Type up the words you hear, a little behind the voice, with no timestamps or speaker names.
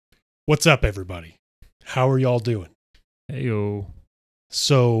What's up, everybody? How are y'all doing? Heyo.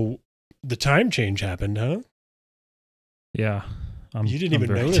 So the time change happened, huh? Yeah. You didn't I'm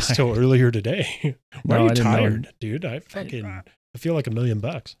even very notice tired. till earlier today. Why No, are you I didn't know. tired, dude? I feel like $1 million.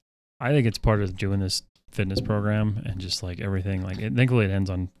 I think it's part of doing this fitness program and just like everything. Like, thankfully, it ends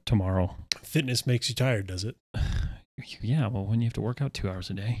on tomorrow. Fitness makes you tired, does it? Yeah. Well, when you have to work out 2 hours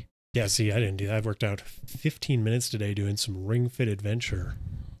a day. Yeah, see, I didn't do that. I've worked out 15 minutes today doing some Ring Fit Adventure.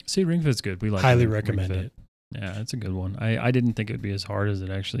 See, Ring Fit's good. We like Highly Ring recommend Fit. it. Yeah, it's a good one. I didn't think it would be as hard as it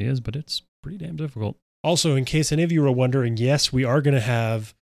actually is, but it's pretty damn difficult. Also, in case any of you are wondering, yes, we are going to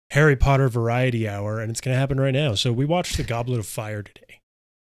have Harry Potter Variety Hour, and it's going to happen right now. So we watched The Goblet of Fire today.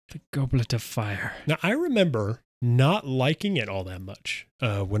 The Goblet of Fire. Now, I remember not liking it all that much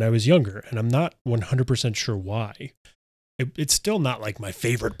when I was younger, and I'm not 100% sure why. It's still not like my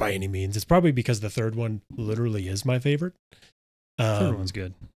favorite by any means. It's probably because the third one literally is my favorite. Third one's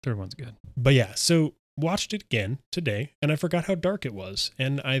good. But yeah, so watched it again today, and I forgot how dark it was.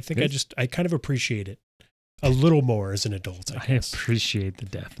 And I think I kind of appreciate it a little more as an adult, I guess. Appreciate the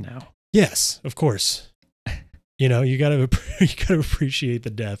death now. Yes, of course. You know, you gotta appreciate the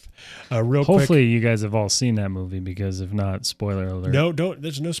death. Real quick. Hopefully, you guys have all seen that movie because if not, spoiler alert. No, don't.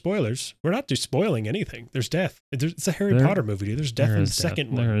 There's no spoilers. We're not just spoiling anything. There's death. It's a Harry Potter movie, dude. There's death in the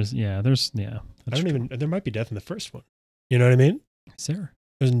second one. There might be death in the first one. You know what I mean? Is there?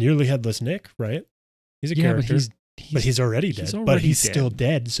 There's nearly headless Nick, right? He's a character, but he's already dead. But he's still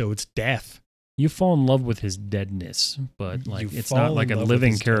dead, so it's death. You fall in love with his deadness, but like it's not like a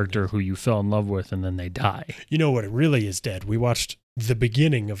living character who you fell in love with and then they die. You know what? It really is dead. We watched the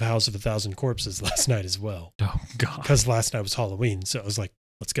beginning of House of a Thousand Corpses last night as well. Oh, God. Because last night was Halloween, so I was like,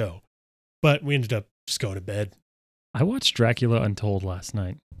 let's go. But we ended up just going to bed. I watched Dracula Untold last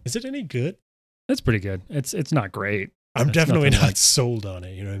night. Is it any good? It's pretty good. It's not great. I'm definitely not sold on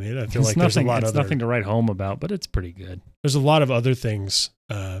it. You know what I mean? I feel like there's a lot of It's nothing to write home about, but it's pretty good. There's a lot of other things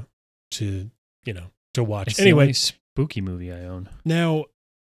to watch. It's anyway, the only spooky movie I own. Now,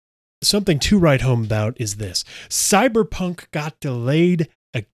 something to write home about is this. Cyberpunk got delayed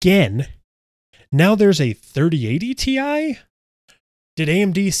again. Now there's a 3080 Ti? Did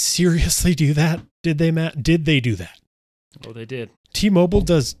AMD seriously do that? Did they, Matt? Did they do that? Oh, they did. T-Mobile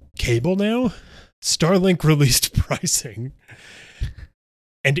does cable now? Starlink released pricing.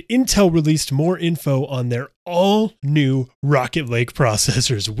 And Intel released more info on their all-new Rocket Lake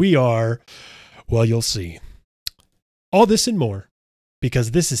processors. Well, you'll see. All this and more, because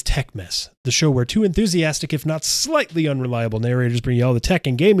this is Tech Mess, the show where two enthusiastic, if not slightly unreliable narrators bring you all the tech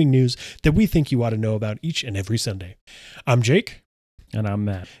and gaming news that we think you ought to know about each and every Sunday. I'm Jake. And I'm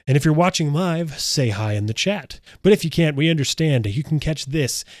Matt. And if you're watching live, say hi in the chat. But if you can't, we understand. You can catch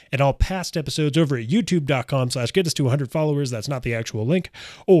this and all past episodes over at youtube.com/get us to 100 followers. That's not the actual link.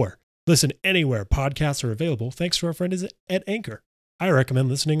 Or listen anywhere podcasts are available. Thanks to our friends at Anchor. I recommend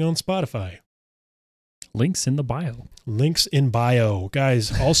listening on Spotify. Links in the bio. Links in bio.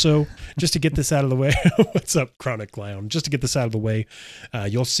 Guys, also, just to get this out of the way, what's up, Chronic Clown? Just to get this out of the way,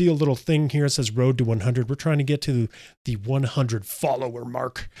 you'll see a little thing here. It says Road to 100. We're trying to get to the 100 follower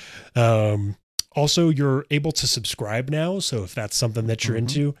mark. Also, you're able to subscribe now. So if that's something that you're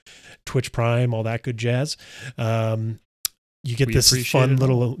into, Twitch Prime, all that good jazz. You get this fun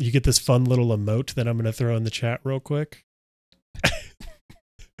little emote that I'm going to throw in the chat real quick.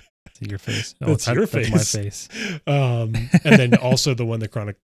 Your face. Oh, that's your face. That's my face. And then also the one that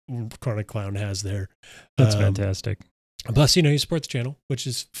Chronic Clown has there. That's fantastic. Plus, you support the channel, which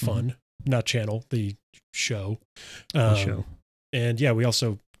is fun. Not channel, the show. The show. And yeah, we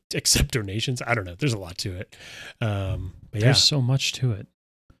also accept donations. I don't know. There's a lot to it. There's so much to it.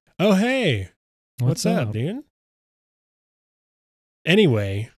 Oh, hey. What's up, dude?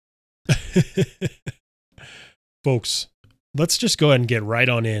 Anyway, folks, let's just go ahead and get right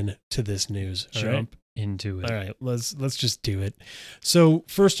on in to this news. Jump into it. All right, let's just do it. So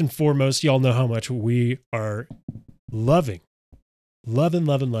first and foremost, y'all know how much we are loving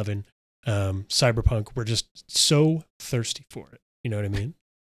Cyberpunk. We're just so thirsty for it. You know what I mean?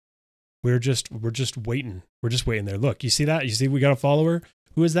 We're just waiting. We're just waiting there. Look, you see that? You see we got a follower?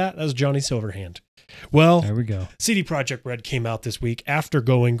 Who is that? That was Johnny Silverhand. Well, there we go. CD Projekt Red came out this week after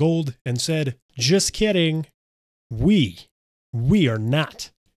going gold and said, just kidding. We are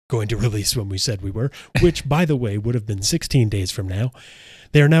not going to release when we said we were, which, by the way, would have been 16 days from now.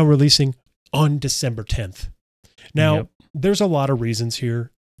 They are now releasing on December 10th. Now, There's a lot of reasons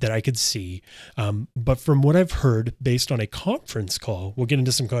here that I could see, but from what I've heard, based on a conference call, we'll get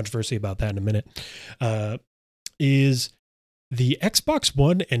into some controversy about that in a minute, is the Xbox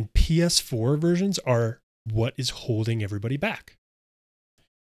One and PS4 versions are what is holding everybody back.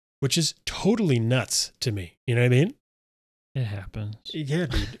 which is totally nuts to me. You know what I mean? It happens. Yeah,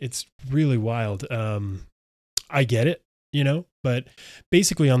 dude, it's really wild. I get it, but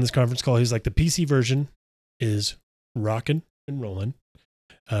basically on this conference call, he's like, the PC version is rocking and rolling.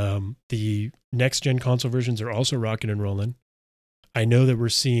 The next gen console versions are also rocking and rolling. I know that we're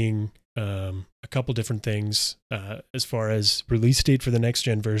seeing a couple different things as far as release date for the next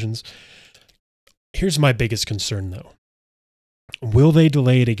gen versions. Here's my biggest concern, though. Will they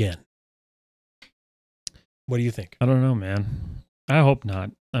delay it again? What do you think? I don't know, man. I hope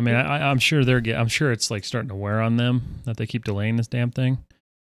not. I mean, I'm sure I'm sure it's like starting to wear on them that they keep delaying this damn thing.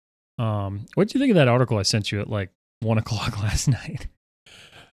 What do you think of that article I sent you at like 1:00 last night?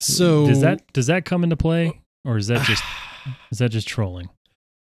 So does that come into play, or is that just trolling?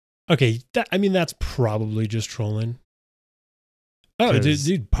 Okay, that's probably just trolling. Oh,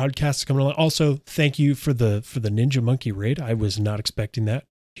 dude, podcasts coming along. Also, thank you for the Ninja Monkey raid. I was not expecting that.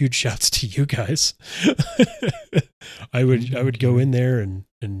 Huge shouts to you guys. I would go in there and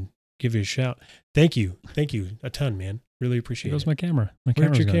give you a shout. Thank you a ton, man. Really appreciate it. There goes my camera.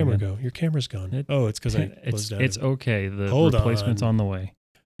 Where'd your camera go? Your camera's gone. It's because I closed out. It's okay. The replacement's on the way.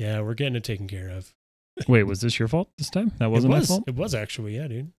 Yeah, we're getting it taken care of. Wait, was this your fault this time? That wasn't my fault? It was actually, yeah,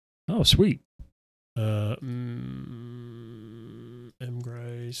 dude. Oh, sweet.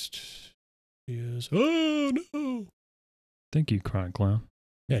 Mgrist is. Oh no! Thank you, Chronic Clown.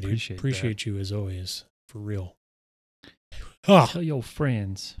 Yeah, dude. Appreciate you as always, for real. Tell your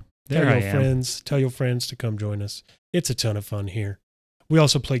friends. Tell your friends to come join us. It's a ton of fun here. We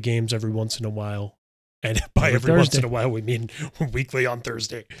also play games every once in a while, and by every once in a while we mean weekly on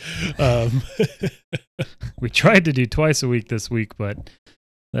Thursday. We tried to do twice a week this week, but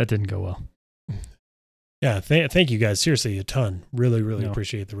that didn't go well. Yeah, thank you guys. Seriously, a ton. Really, really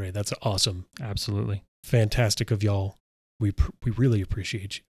appreciate the raid. That's awesome. Absolutely. Fantastic of y'all. We really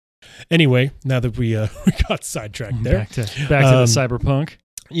appreciate you. Anyway, now that we got sidetracked there. Back to the cyberpunk.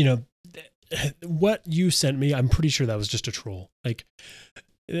 What you sent me, I'm pretty sure that was just a troll. Like,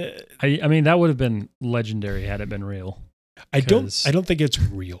 I mean, that would have been legendary had it been real. I don't think it's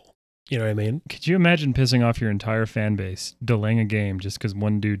real. You know what I mean? Could you imagine pissing off your entire fan base, delaying a game just because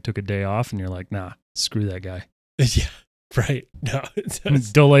one dude took a day off and you're like, nah, screw that guy. Yeah, right. No,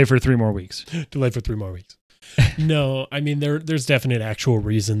 delay for 3 more weeks. No, I mean, there's definite actual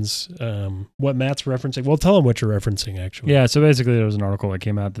reasons. What Matt's referencing, well, tell him what you're referencing, actually. Yeah, so basically there was an article that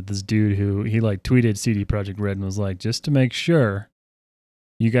came out that this dude he like tweeted CD Projekt Red and was like, just to make sure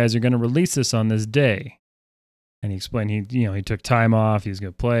you guys are going to release this on this day. And he explained he took time off, he was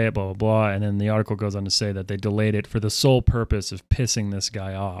going to play it, blah, blah, blah. And then the article goes on to say that they delayed it for the sole purpose of pissing this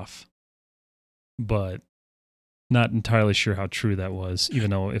guy off. But not entirely sure how true that was, even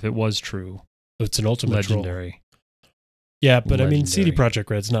though if it was true, it's an ultimate legendary. Troll. Yeah, but legendary. I mean, CD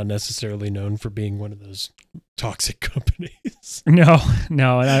Projekt Red's not necessarily known for being one of those toxic companies. No, and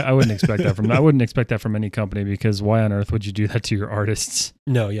I wouldn't expect that I wouldn't expect that from any company, because why on earth would you do that to your artists?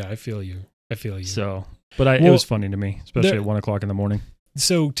 No, yeah, I feel you. So, but it was funny to me, especially at 1:00 in the morning.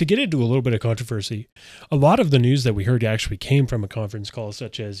 So to get into a little bit of controversy, a lot of the news that we heard actually came from a conference call,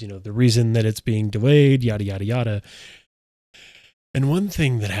 such as, the reason that it's being delayed, yada, yada, yada. And one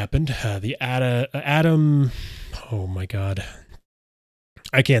thing that happened, the Adam, oh my God,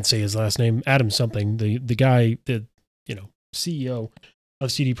 I can't say his last name, Adam something, the guy, the CEO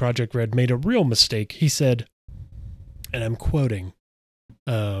of CD Projekt Red made a real mistake. He said, and I'm quoting,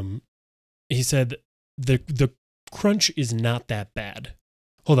 he said, the crunch is not that bad.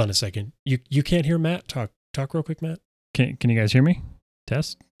 Hold on a second. You can't hear Matt? Talk real quick, Matt. Can you guys hear me?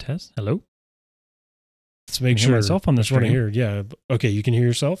 Test. Hello? Let's make sure. Myself on the stream. Hear. Yeah. Okay, you can hear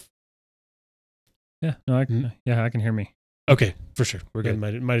yourself? Yeah. No, I can hear me. Okay, for sure. We're good.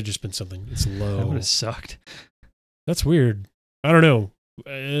 It might have just been something. It's low. That would have sucked. That's weird. I don't know.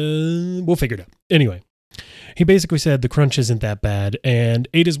 We'll figure it out. Anyway, he basically said the crunch isn't that bad, and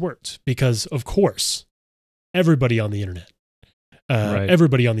ate his words, because, of course, everybody on the internet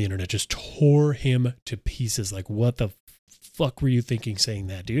just tore him to pieces. Like, what the fuck were you thinking saying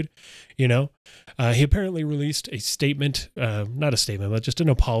that, dude? He apparently released a statement, not a statement, but just an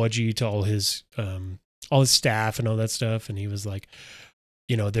apology to all his staff and all that stuff. And he was like,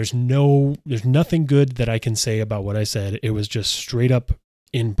 there's nothing good that I can say about what I said. It was just straight up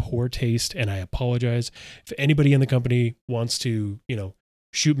in poor taste, and I apologize. If anybody in the company wants to,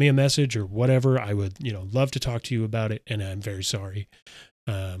 shoot me a message or whatever, I would, love to talk to you about it. And I'm very sorry.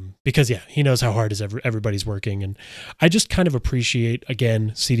 Because he knows how hard everybody's working. And I just kind of appreciate,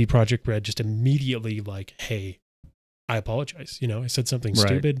 again, CD Projekt Red just immediately like, hey, I apologize. I said something Right,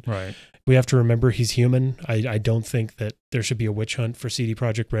 stupid. right. We have to remember he's human. I don't think that there should be a witch hunt for CD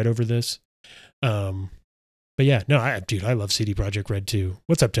Projekt Red over this. But yeah, no, I love CD Projekt Red too.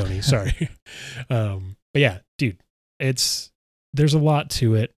 What's up, Tony? Sorry. But yeah, dude, there's a lot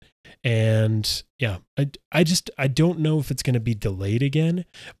to it. And yeah, I don't know if it's going to be delayed again.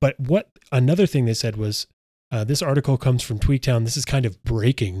 But another thing they said was, this article comes from Tweaktown. This is kind of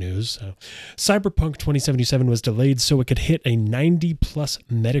breaking news. Cyberpunk 2077 was delayed so it could hit a 90 plus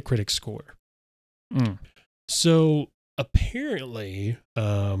Metacritic score. So apparently,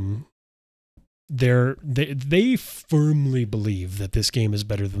 they firmly believe that this game is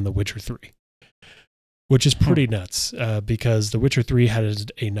better than The Witcher 3, which is pretty nuts, because The Witcher 3 has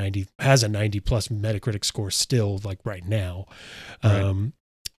a 90 plus Metacritic score still, like right now. Right.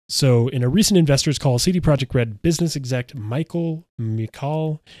 So in a recent investors call, CD Projekt Red business exec Michael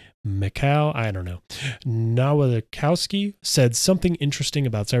Nowakowski said something interesting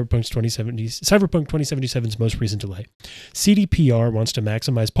about Cyberpunk 2077's most recent delay. CDPR wants to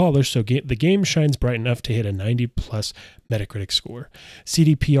maximize polish so the game shines bright enough to hit a 90 plus Metacritic score.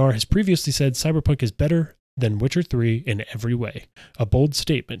 CDPR has previously said Cyberpunk is better than Witcher 3 in every way. A bold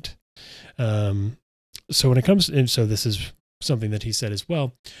statement. So this is something that he said as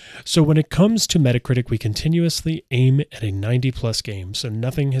well. So when it comes to Metacritic, we continuously aim at a 90 plus game, so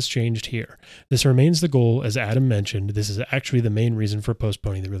nothing has changed here. This remains the goal, as Adam mentioned. This is actually the main reason for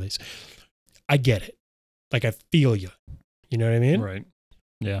postponing the release. I get it. Like, I feel you. You know what I mean? Right.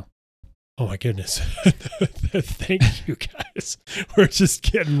 Yeah. Oh my goodness. Thank you guys. We're just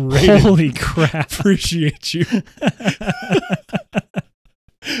getting rated. Holy crap. Appreciate you.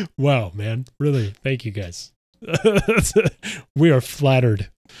 Wow, man. Really. Thank you guys. We are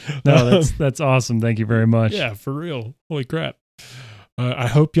flattered. No, that's awesome. Thank you very much. Yeah, for real. Holy crap. I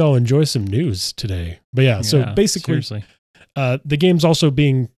hope y'all enjoy some news today. But yeah, so basically, seriously. The game's also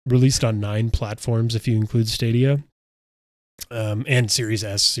being released on 9 platforms if you include Stadia, and Series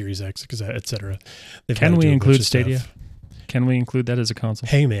S, Series X, etc. Can we include Stadia? Can we include that as a console?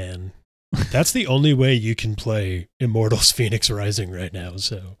 Hey, man. That's the only way you can play Immortals Phoenix Rising right now,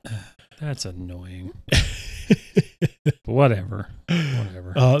 so... That's annoying. But whatever.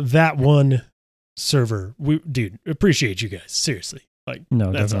 That one server, dude, appreciate you guys. Seriously. Like,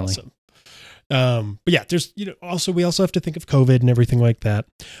 no, that's definitely. awesome. But yeah, there's, we also have to think of COVID and everything like that.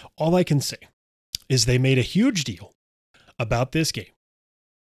 All I can say is they made a huge deal about this game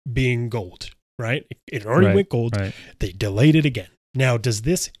being gold, right? It already went gold. Right. They delayed it again. Now, does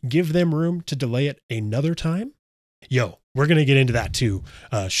this give them room to delay it another time? Yo, we're going to get into that too.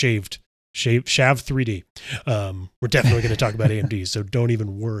 Shav 3D. We're definitely going to talk about AMD, so don't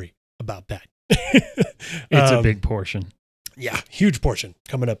even worry about that. It's a big portion. Yeah, huge portion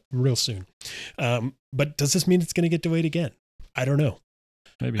coming up real soon. But does this mean it's going to get delayed again? I don't know.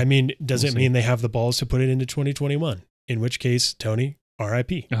 Maybe. I mean, does it mean they have the balls to put it into 2021? In which case, Tony,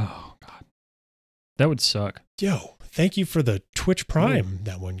 RIP. Oh, God. That would suck. Yo, thank you for the Twitch Prime,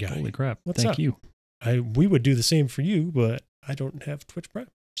 that one guy. Holy crap. What's Thank up? you. We would do the same for you, but I don't have Twitch Prime.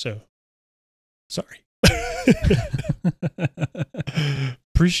 So, sorry.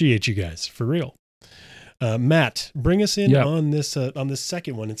 Appreciate you guys, for real. Matt, bring us in on this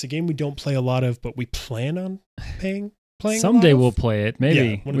second one. It's a game we don't play a lot of, but we plan on playing. Someday we'll play it.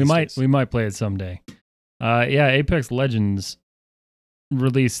 Maybe yeah, we might play it someday. Apex Legends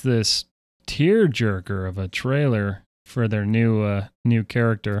released this tearjerker of a trailer for their new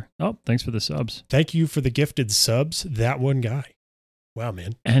character. Oh, thanks for the subs. Thank you for the gifted subs. That one guy. Wow,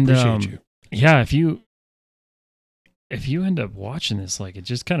 man. And appreciate you. Yeah, if you end up watching this, like, it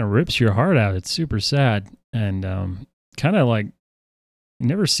just kind of rips your heart out. It's super sad, and kind of like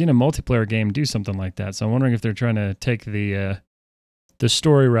never seen a multiplayer game do something like that. So I'm wondering if they're trying to take the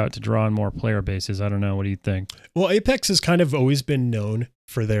story route to draw in more player bases. I don't know. What do you think? Well, Apex has kind of always been known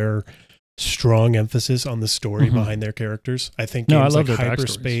for their strong emphasis on the story behind their characters. I think games like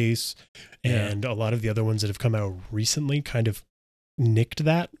Hyperspace and a lot of the other ones that have come out recently kind of nicked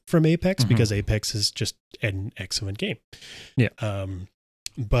that from Apex because Apex is just an excellent game. Yeah.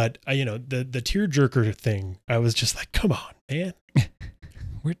 But the tearjerker thing, I was just like, come on, man.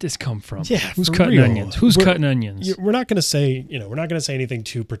 Where'd this come from? Yeah, who's cutting onions? Who's cutting onions? We're not going to say, anything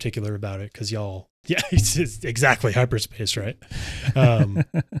too particular about it because y'all. Yeah, it's exactly Hyperspace, right?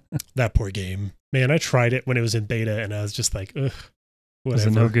 That poor game, man. I tried it when it was in beta, and I was just like, ugh. Whatever. Was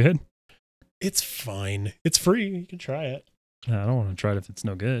it no good? It's fine. It's free. You can try it. I don't want to try it if it's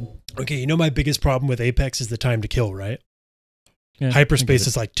no good. Okay, my biggest problem with Apex is the time to kill, right? Yeah, Hyperspace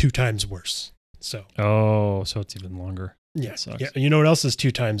is like 2 times worse. So. Oh, so it's even longer. Yeah. Yeah. You know what else is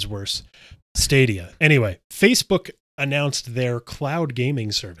 2 times worse? Stadia. Anyway, Facebook announced their cloud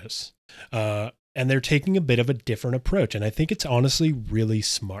gaming service. And they're taking a bit of a different approach. And I think it's honestly really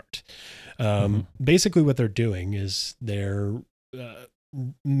smart. Basically, what they're doing is they're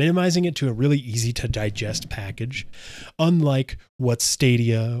minimizing it to a really easy to digest package, unlike what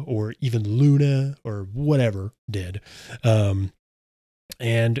Stadia or even Luna or whatever did. And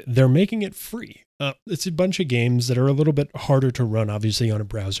they're making it free. It's a bunch of games that are a little bit harder to run, obviously, on a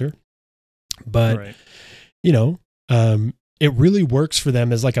browser. But, it really works for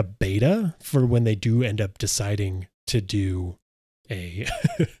them as like a beta for when they do end up deciding to do a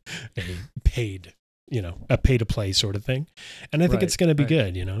paid, a pay to play sort of thing. And I think it's going to be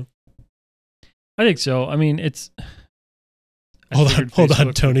good, I think so. I mean, Hold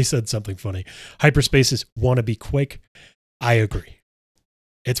on. Tony said something funny. Hyperspace want to be Quake. I agree.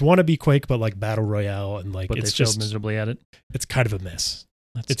 It's want to be Quake, but like Battle Royale and like, but it's they just failed miserably at it. It's kind of a mess.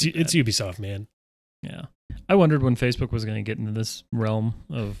 It's Ubisoft, man. Yeah. I wondered when Facebook was going to get into this realm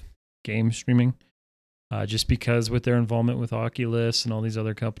of game streaming, just because with their involvement with Oculus and all these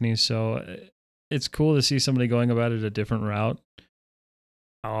other companies. So it's cool to see somebody going about it a different route.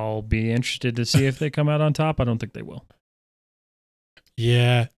 I'll be interested to see if they come out on top. I don't think they will.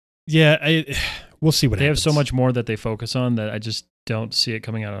 Yeah. We'll see what happens. They have so much more that they focus on that I just don't see it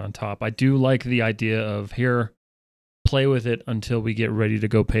coming out on top. I do like the idea of here, play with it until we get ready to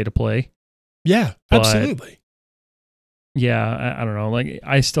go pay to play. Yeah, absolutely. Yeah, I don't know. Like,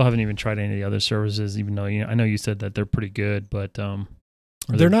 I still haven't even tried any of the other services, even though I know you said that they're pretty good, but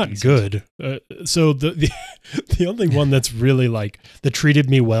they're not decent. Good. So the only one that's really like that treated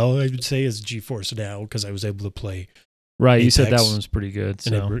me well, I would say, is GeForce Now, because I was able to play. Right, Apex, you said that one was pretty good,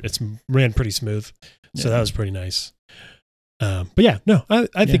 so and it ran pretty smooth. So that was pretty nice. But yeah, no,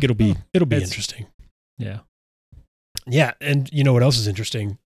 I think it'll be interesting. Yeah. Yeah, and you know what else is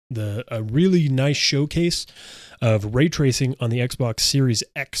interesting? A really nice showcase of ray tracing on the Xbox Series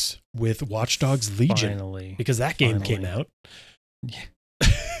X with Watch Dogs Legion. Finally. Because that game came out. Yeah.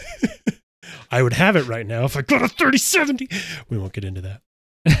 I would have it right now if I got a 3070. We won't get into that.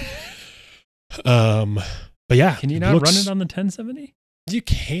 But yeah. Can you not run it on the 1070? You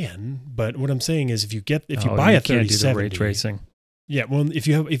can, but what I'm saying is if you buy a 3070, do the ray tracing. Yeah, well, if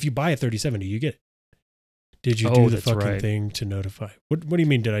you buy a 3070, you get it. Did you do the fucking thing to notify? What do you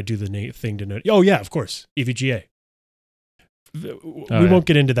mean? Did I do the thing to notify? Oh yeah, of course, EVGA. We won't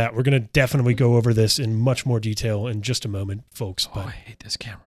get into that. We're going to definitely go over this in much more detail in just a moment, folks. But I hate this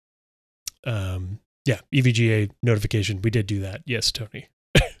camera. Yeah, EVGA notification. We did do that. Yes, Tony.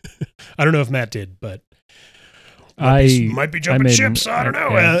 I don't know if Matt did, but might be jumping ships. I don't know.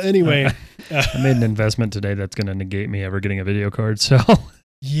 Anyway, I made an investment today that's going to negate me ever getting a video card. So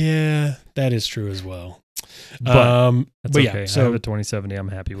yeah, that is true as well. But okay. Yeah, so I have a 2070. I'm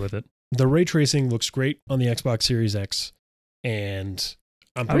happy with it. The ray tracing looks great on the Xbox Series X, and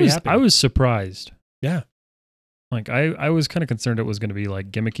I'm pretty happy. I was surprised. Yeah. Like I was kind of concerned it was going to be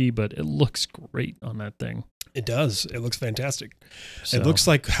like gimmicky, but it looks great on that thing. It does. It looks fantastic. So. It looks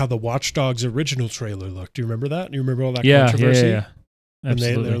like how the Watch Dogs original trailer looked. Do you remember that? Do you remember all that controversy? Yeah. And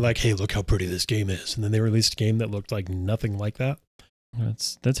they're like, hey, look how pretty this game is. And then they released a game that looked like nothing like that.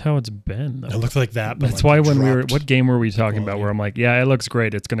 That's how it's been. Though. It looked like that. But that's why when what game were we talking about where I'm like, yeah, it looks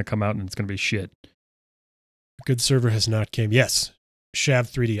great. It's going to come out and it's going to be shit. A good server has not came. Yes.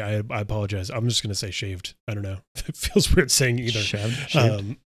 Shav 3D. I apologize. I'm just going to say shaved. I don't know. It feels weird saying either. Shaved?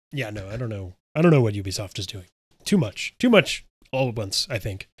 Yeah, no, I don't know. I don't know what Ubisoft is doing. Too much all at once, I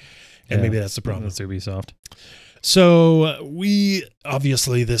think. And maybe that's the problem. That's Ubisoft. So we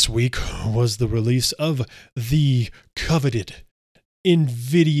obviously this week was the release of the coveted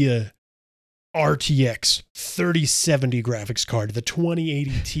NVIDIA RTX 3070 graphics card, the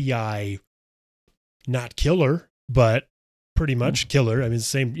 2080 Ti, not killer, but pretty much killer. I mean,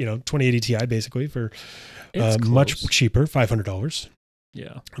 same, 2080 Ti basically for much cheaper, $500.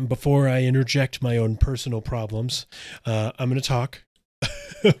 Yeah. And before I interject my own personal problems, I'm going to talk.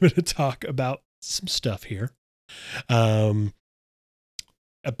 I'm going to talk about some stuff here.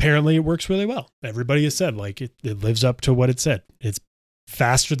 Apparently, it works really well. Everybody has said like it lives up to what it said. It's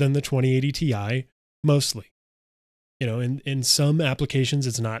faster than the 2080 Ti, mostly. In some applications,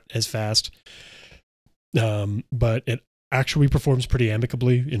 it's not as fast, but it actually performs pretty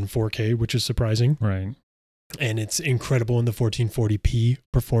amicably in 4K, which is surprising. Right. And it's incredible in the 1440p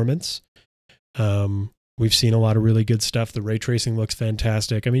performance. We've seen a lot of really good stuff. The ray tracing looks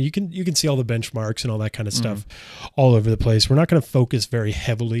fantastic. I mean, you can see all the benchmarks and all that kind of stuff all over the place. We're not going to focus very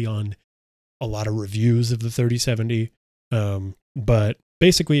heavily on a lot of reviews of the 3070. But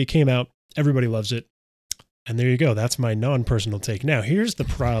basically it came out, everybody loves it. And there you go. That's my non-personal take. Now, here's the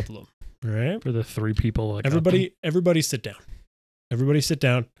problem. All right. For the 3 people. That Everybody sit down. Everybody sit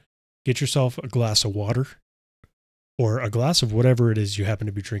down. Get yourself a glass of water or a glass of whatever it is you happen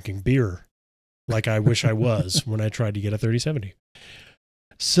to be drinking. Beer, like I wish I was when I tried to get a 3070.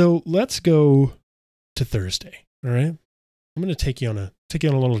 So let's go to Thursday. All right. I'm going to take you on a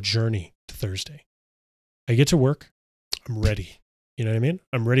little journey to Thursday. I get to work. I'm ready. You know what I mean?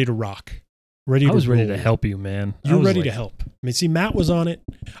 I'm ready to rock. I was ready to help you, man. You're ready to help. I mean, see, Matt was on it.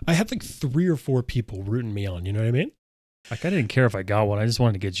 I had like 3 or 4 people rooting me on. You know what I mean? Like, I didn't care if I got one. I just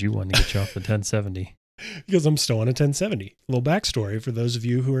wanted to get you one to get you off the 1070. Because I'm still on a 1070. A little backstory for those of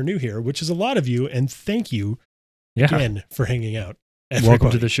you who are new here, which is a lot of you, and thank you again for hanging out. Everybody.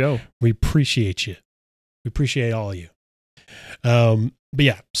 Welcome to the show. We appreciate you. We appreciate all of you. But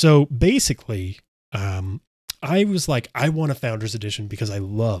yeah, so basically, I was like, I want a Founders Edition because I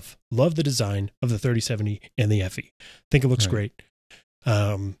love the design of the 3070 and the FE. Think it looks great.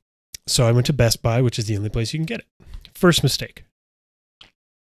 So I went to Best Buy, which is the only place you can get it. First mistake.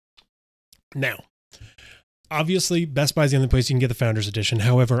 Now, obviously, Best Buy is the only place you can get the Founders Edition.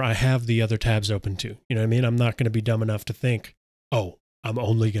 However, I have the other tabs open too. You know what I mean? I'm not going to be dumb enough to think, oh, I'm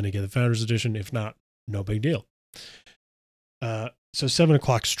only going to get the Founders Edition. If not, no big deal. So 7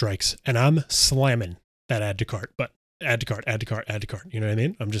 o'clock strikes, and I'm slamming that add to cart. But add to cart. You know what I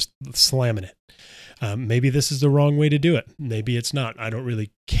mean? I'm just slamming it. Maybe this is the wrong way to do it. Maybe it's not. I don't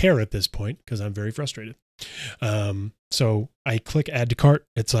really care at this point because I'm very frustrated. So I click add to cart.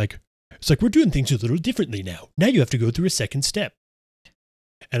 It's like we're doing things a little differently now. Now you have to go through a second step.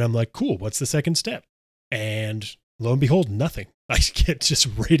 And I'm like, cool. What's the second step? And lo and behold, nothing. I get just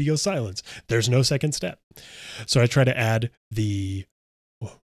radio silence. There's no second step. So I try to add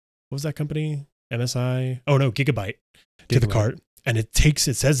what was that company? MSI? Oh no, Gigabyte to the cart. And it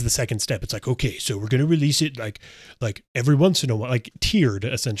says the second step. It's like, okay, so we're going to release it like every once in a while, like tiered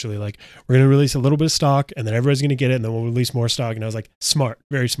essentially. Like we're going to release a little bit of stock and then everybody's going to get it and then we'll release more stock. And I was like, smart,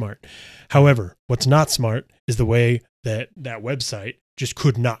 very smart. However, what's not smart is the way that website just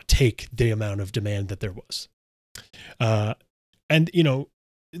could not take the amount of demand that there was. And you know,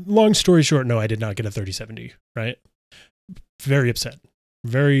 long story short, no, I did not get a 3070, right? Very upset.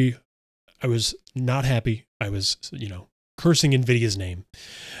 I was not happy. I was, cursing NVIDIA's name.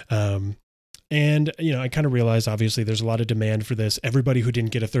 And, I kind of realized, obviously, there's a lot of demand for this. Everybody who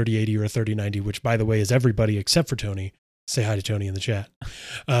didn't get a 3080 or a 3090, which, by the way, is everybody except for Tony. Say hi to Tony in the chat.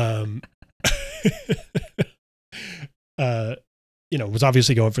 Was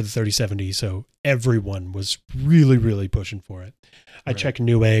obviously going for the 3070. So everyone was really, really pushing for it. I check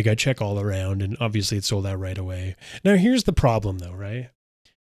Newegg. I check all around. And obviously, it sold out right away. Now, here's the problem, though, right?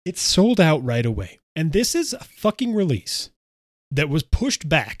 It sold out right away. And this is a fucking release that was pushed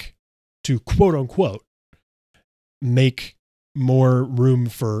back to quote unquote make more room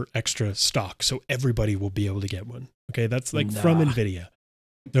for extra stock so everybody will be able to get one. Okay, that's like from NVIDIA.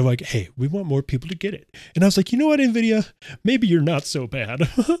 They're like, hey, we want more people to get it. And I was like, you know what, NVIDIA? Maybe you're not so bad.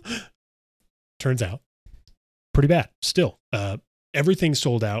 Turns out, pretty bad still. Everything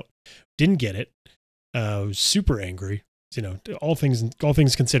sold out. Didn't get it. I was super angry. All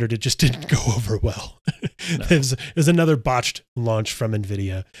things considered, it just didn't go over well. No. It was another botched launch from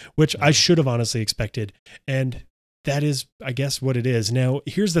NVIDIA, which I should have honestly expected. And that is, I guess, what it is. Now,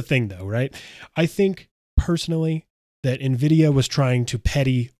 here's the thing, though, right? I think personally that NVIDIA was trying to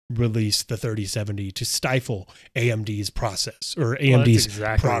petty release the 3070 to stifle AMD's process or AMD's that's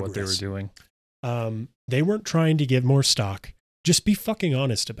exactly progress. What they were doing. They weren't trying to give more stock. Just be fucking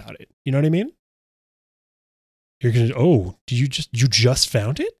honest about it. You know what I mean? You're going to, you just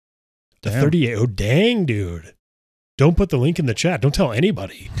found it? The 38. Oh, dang, dude. Don't put the link in the chat. Don't tell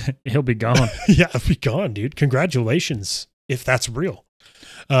anybody. He'll be gone. Yeah, it'll be gone, dude. Congratulations, if that's real.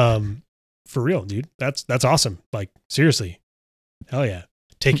 For real, dude. That's awesome. Like, seriously. Hell yeah.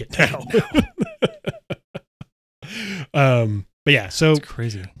 Take it now. But yeah, so. It's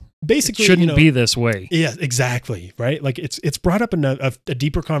crazy. Basically, it shouldn't be this way. Yeah, exactly. Right. Like it's brought up a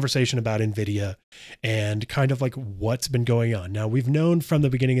deeper conversation about NVIDIA and kind of like what's been going on. Now, we've known from the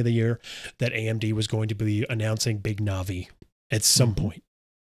beginning of the year that AMD was going to be announcing Big Navi at some point.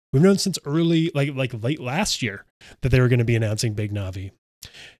 We've known since early, like late last year, that they were going to be announcing Big Navi.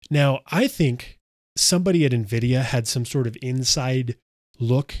 Now, I think somebody at NVIDIA had some sort of inside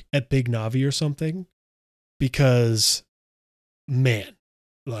look at Big Navi or something because, man,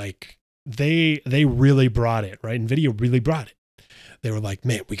 like they really brought it, right? NVIDIA really brought it. They were like,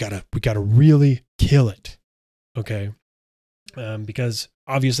 man, we gotta really kill it. Okay. Because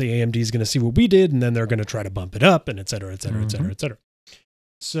obviously AMD is going to see what we did and then they're going to try to bump it up and et cetera, et cetera, et cetera, et cetera.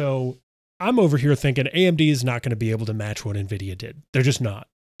 So I'm over here thinking AMD is not going to be able to match what NVIDIA did. They're just not.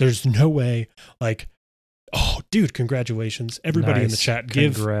 There's no way. Like, oh, dude, congratulations. Everybody in the Nice. chat,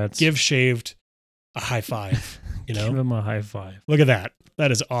 Congrats. give Shaved a high five. You know? Give him a high five. Look at that.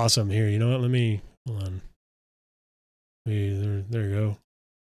 That is awesome. Here, you know what? Hold on. There you go.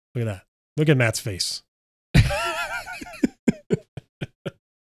 Look at that. Look at Matt's face.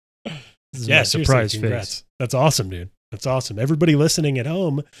 This is Yeah, my surprise seriously, face. congrats. That's awesome, dude. That's awesome. Everybody listening at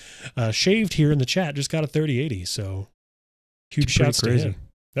home, Shaved here in the chat just got a 3080. So huge It's pretty shouts to crazy. him.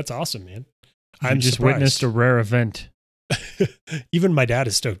 That's awesome, man. You I'm just surprised. witnessed a rare event. Even my dad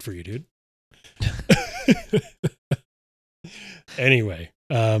is stoked for you, dude. Anyway,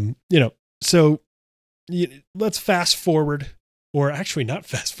 so let's fast forward, or actually not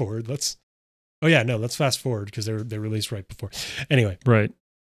fast forward. Let's fast forward because they released right before. Anyway, Right.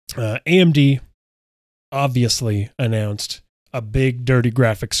 AMD obviously announced a big dirty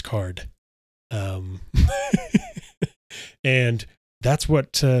graphics card, and that's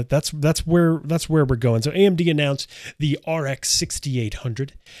what that's where we're going. So AMD announced the RX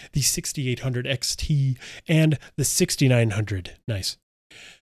 6800, the 6800 XT, and the 6900. Nice.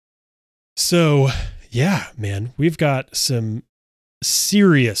 So yeah, man, we've got some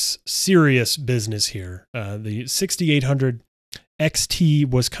serious business here. The 6800 XT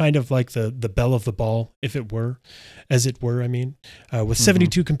was kind of like the belle of the ball, if it were, I mean, with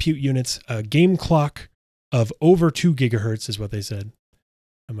 72 compute units, a game clock of over 2 gigahertz is what they said.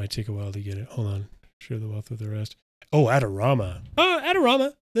 It might take a while to get it. Hold on. Share the wealth with the rest. Oh, Adorama. Oh,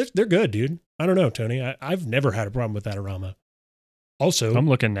 Adorama. They're good, dude. I don't know, Tony. I've never had a problem with Adorama. Also, I'm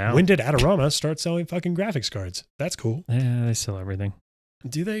looking now. when did Adorama start selling fucking graphics cards? That's cool. Yeah, they sell everything.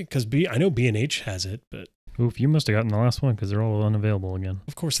 Do they? Because I know B&H has it, but Oof, you must have gotten the last one because they're all unavailable again.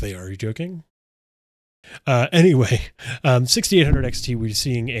 of course they are. Are you joking? Anyway, 6800 XT, we're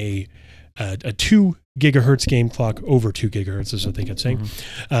seeing a 2 gigahertz game clock, over 2 gigahertz is what they kept saying.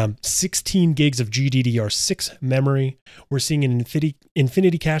 16 gigs of GDDR6 memory. We're seeing an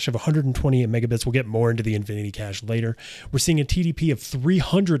infinity cache of 128 megabits. We'll get more into the infinity cache later. We're seeing a TDP of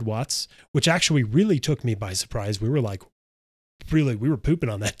 300 watts, which actually really took me by surprise. We were like, we were pooping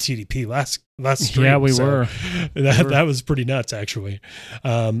on that TDP last stream. Yeah, we so were. That was pretty nuts, actually.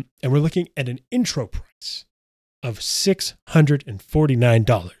 And we're looking at an intro price of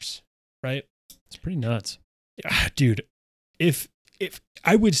 $649, right? It's pretty nuts. Dude, if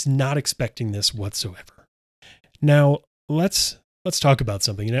I was not expecting this whatsoever. Now, let's talk about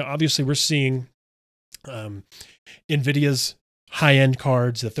something. You know, obviously we're seeing NVIDIA's high-end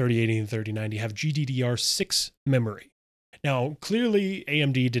cards, the 3080 and 3090, have GDDR6 memory. Now, clearly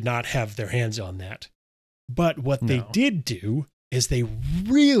AMD did not have their hands on that. But what they did do is they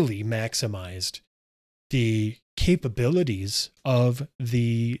really maximized the capabilities of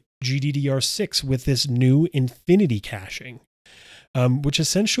the GDDR6 with this new infinity caching, which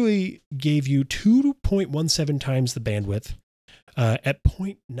essentially gave you 2.17 times the bandwidth at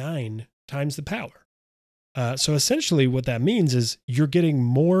 0.9 times the power. So essentially what that means is you're getting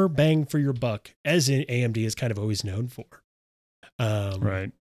more bang for your buck, as AMD is kind of always known for.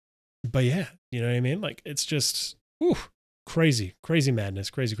 Right. But yeah, you know what I mean? Like, it's just crazy madness.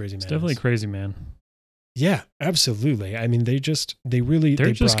 Crazy madness. It's definitely crazy, man. Yeah, absolutely. I mean, they're just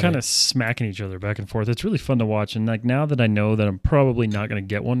kind of smacking each other back and forth. It's really fun to watch. And like, now that I know that I'm probably not going to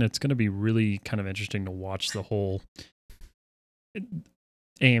get one, it's going to be really kind of interesting to watch the whole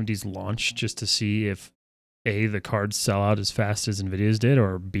AMD's launch, just to see if A, the cards sell out as fast as NVIDIA's did,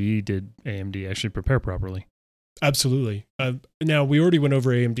 or B, did AMD actually prepare properly? Absolutely. Now, we already went over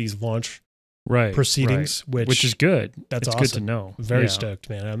AMD's launch proceedings, which is good. That's it's awesome. Good to know. Very stoked,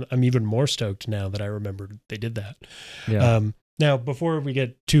 man. I'm even more stoked now that I remembered they did that. Yeah. Now, before we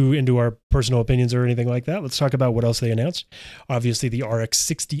get too into our personal opinions or anything like that, let's talk about what else they announced. Obviously, the RX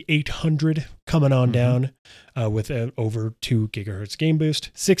 6800 coming on down with an over 2 gigahertz game boost,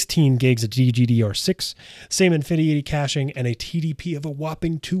 16 gigs of GDDR6, same Infinity caching, and a TDP of a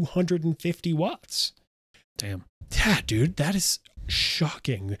whopping 250 watts. Damn. Yeah, dude, that is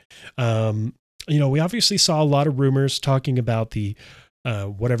shocking. We obviously saw a lot of rumors talking about the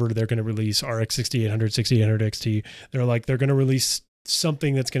whatever they're going to release, RX 6800, 6800 XT. They're going to release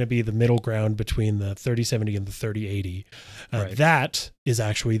something that's going to be the middle ground between the 3070 and the 3080. That is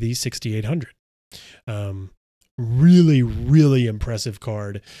actually the 6800. Really impressive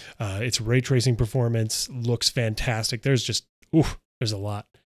card. Its ray tracing performance looks fantastic. There's a lot.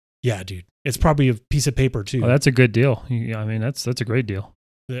 Yeah, dude. It's probably a piece of paper too. Oh, that's a good deal. I mean, that's a great deal.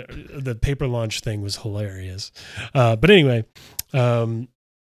 The paper launch thing was hilarious. But anyway, RX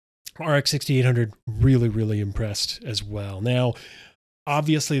 6800, really impressed as well. Now,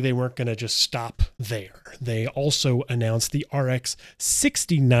 obviously they weren't going to just stop there. They also announced the RX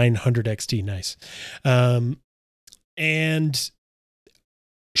 6900 XT. Nice. And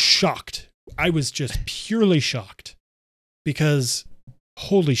shocked. I was just purely shocked because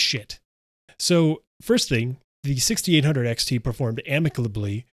holy shit. So first thing, the 6800 XT performed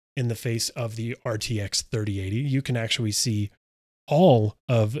amicably in the face of the RTX 3080. You can actually see all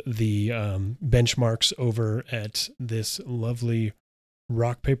of the benchmarks over at this lovely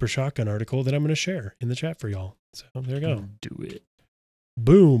Rock Paper Shotgun article that I'm going to share in the chat for y'all. So there you go. Do it.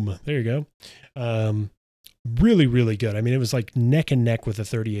 Boom. There you go. Really, really good. I mean, it was like neck and neck with the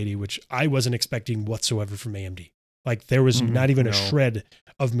 3080, which I wasn't expecting whatsoever from AMD. Like there was not even a shred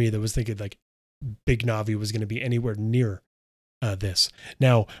of me that was thinking like Big Navi was going to be anywhere near this.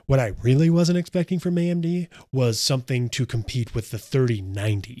 Now, what I really wasn't expecting from AMD was something to compete with the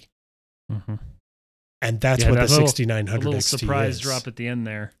 3090. Mm-hmm. And that's what the 6900 XT is. A little surprise is. drop at the end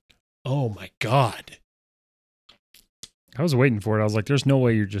there. Oh my God. I was waiting for it. I was like, there's no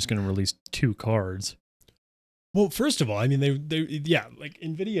way you're just going to release 2 cards. Well, first of all, I mean, like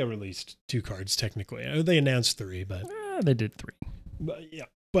NVIDIA released 2 cards technically. They announced 3, but they did 3. But yeah,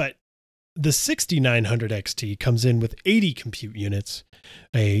 but the 6900 XT comes in with 80 compute units,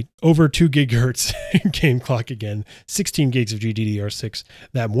 a over 2 gigahertz game clock again, 16 gigs of GDDR6,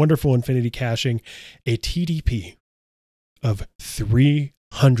 that wonderful infinity caching, a TDP of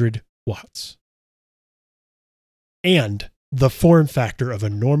 300 watts, and the form factor of a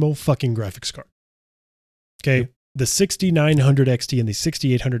normal fucking graphics card. Okay, yep. The 6900 XT and the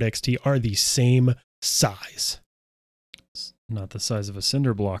 6800 XT are the same size. Not the size of a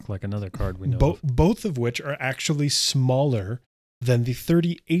cinder block like another card we know of. Both of which are actually smaller than the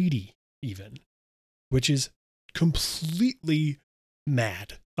 3080 even, which is completely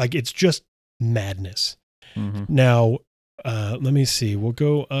mad. Like it's just madness. Mm-hmm. Now, let me see. We'll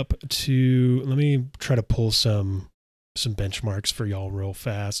go up to, let me try to pull some benchmarks for y'all real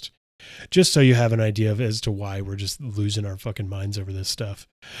fast, just so you have an idea of as to why we're just losing our fucking minds over this stuff.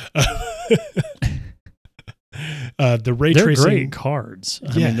 The ray they're tracing, great cards.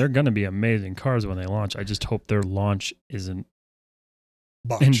 I mean, they're going to be amazing cards when they launch. I just hope their launch isn't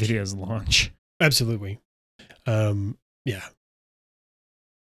botched. NVIDIA's launch. Absolutely. Yeah.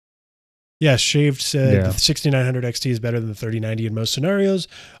 Yeah, Shaved said the 6900 XT is better than the 3090 in most scenarios.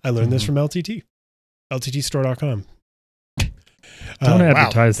 I learned this from LTT. LTTstore.com. Don't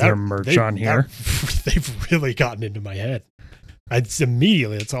advertise their merch on here. They've really gotten into my head.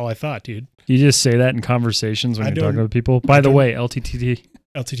 That's all I thought, dude. You just say that in conversations when you're talking to people. By the way,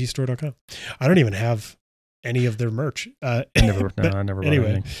 LTTstore.com. I don't even have any of their merch. I never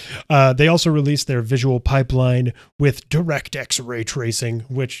anyway, they also released their visual pipeline with DirectX ray tracing,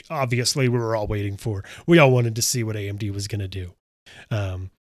 which obviously we were all waiting for. We all wanted to see what AMD was going to do.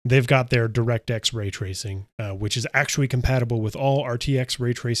 They've got their DirectX ray tracing, which is actually compatible with all RTX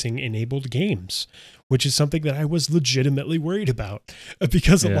ray tracing enabled games, which is something that I was legitimately worried about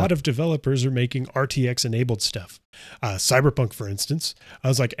because a lot of developers are making RTX enabled stuff. Cyberpunk, for instance, I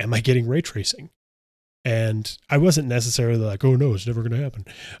was like, am I getting ray tracing? And I wasn't necessarily like, oh no, it's never going to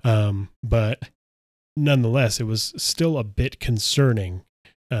happen. But nonetheless, it was still a bit concerning,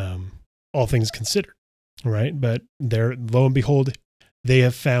 all things considered, right? But there, lo and behold, they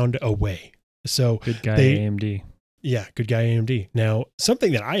have found a way. So good guy AMD. Yeah, good guy AMD. Now,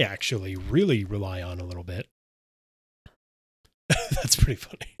 something that I actually really rely on a little bit. That's pretty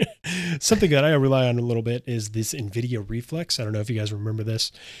funny. Something that I rely on a little bit is this NVIDIA Reflex. I don't know if you guys remember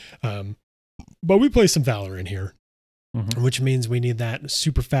this. But we play some Valorant here, which means we need that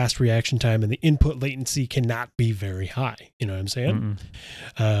super fast reaction time and the input latency cannot be very high. You know what I'm saying?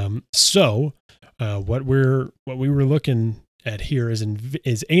 So what we were looking at here is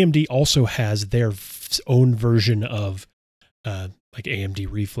AMD also has their own version of like AMD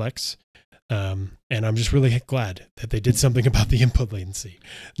Reflex. And I'm just really glad that they did something about the input latency.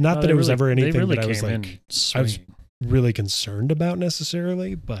 Not that it was ever anything that I was like, I was really concerned about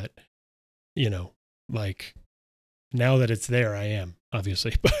necessarily, but you know, like now that it's there, I am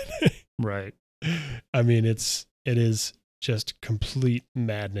obviously, but right. I mean, it is just complete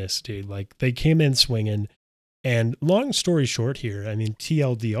madness, dude. Like they came in swinging. And long story short here, I mean,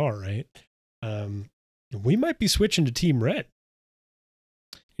 TLDR, right? We might be switching to Team Red.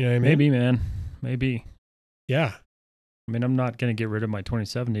 You know what I mean? Maybe, man. Maybe. Yeah. I mean, I'm not going to get rid of my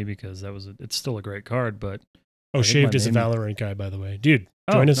 2070 because it's still a great card, but. Oh, Shaved is a Valorant guy, by the way. Dude,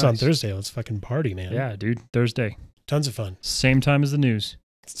 join us on Thursday. Let's fucking party, man. Yeah, dude. Thursday. Tons of fun. Same time as the news.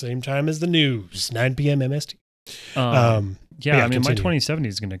 9 p.m. MST. Yeah, I mean, my 2070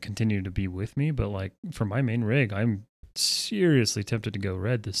 is going to continue to be with me, but like for my main rig, I'm seriously tempted to go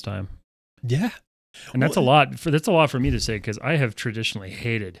red this time. Yeah. And that's a lot for me to say, because I have traditionally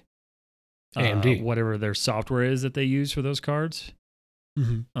hated AMD. whatever their software is that they use for those cards.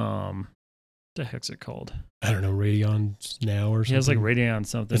 Mm-hmm. What the heck's it called? I don't know, Radeon Now or something. He has like Radeon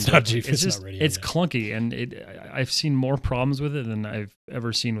something. It's not it's just not Radeon it's Now. clunky, and I've seen more problems with it than I've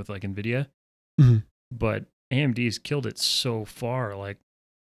ever seen with like NVIDIA. Mm-hmm. But AMD's killed it so far. Like,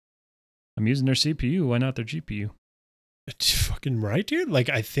 I'm using their CPU. Why not their GPU? It's fucking right, dude. Like,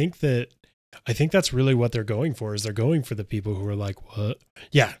 I think that's really what they're going for. Is they're going for the people who are like, what?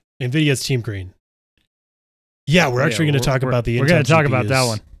 Yeah, NVIDIA's Team Green. Yeah, we're actually going to talk about the. We're going to talk about that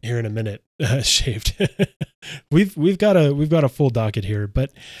one here in a minute. Shaved. we've got a full docket here,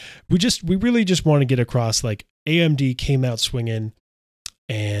 but we really just want to get across. Like, AMD came out swinging,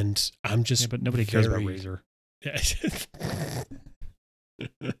 and I'm just. Yeah, but nobody cares about Razer.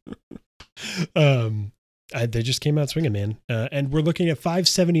 They just came out swinging, man. And we're looking at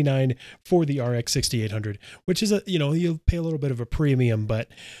 $579 for the RX 6800, which is you'll pay a little bit of a premium, but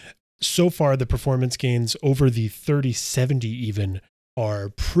so far the performance gains over the 3070 even are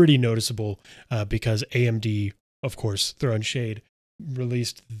pretty noticeable because AMD, of course, throwing shade,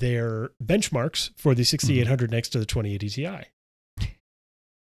 released their benchmarks for the 6800 next to the 2080 Ti.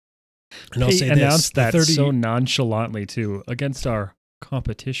 And I'll say announced this, that so nonchalantly too, against our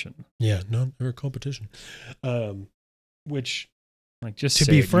competition. Yeah, no, they're a competition. Which, like, just to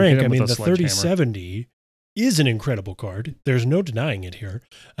be frank, I mean, the 3070 is an incredible card. There's no denying it here.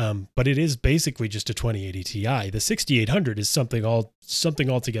 But it is basically just a 2080 Ti. The 6800 is something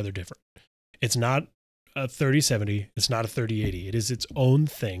altogether different. It's not a 3070. It's not a 3080. It is its own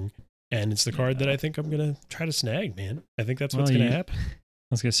thing. And it's the card that I think I'm going to try to snag, man. I think that's what's going to happen.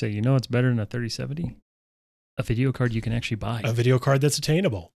 I was going to say, it's better than a 3070? A video card you can actually buy. A video card that's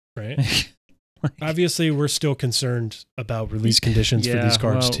attainable, right? Obviously, we're still concerned about release conditions for these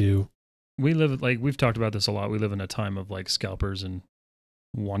cards too. We've talked about this a lot. We live in a time of like scalpers and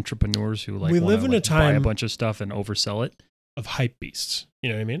entrepreneurs who like buy a bunch of stuff and oversell it. Of hype beasts. You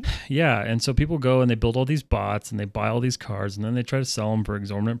know what I mean? Yeah. And so people go and they build all these bots and they buy all these cards and then they try to sell them for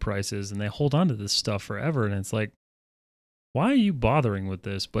exorbitant prices and they hold on to this stuff forever. And it's like, why are you bothering with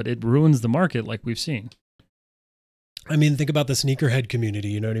this? But it ruins the market like we've seen. I mean, think about the sneakerhead community.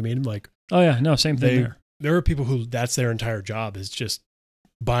 You know what I mean? Like, oh yeah, no, same thing there. There are people who that's their entire job is just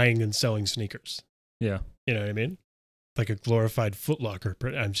buying and selling sneakers. Yeah. You know what I mean? Like a glorified Foot Locker.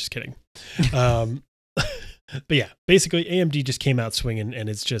 I'm just kidding. But yeah, basically AMD just came out swinging and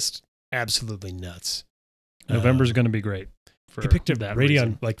it's just absolutely nuts. November's going to be great. You picked up that Radeon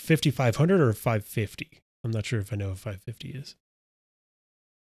reason. like 5500 or 550. I'm not sure if I know what 550 is.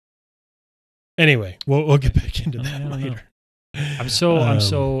 Anyway, we'll get back into that later. I'm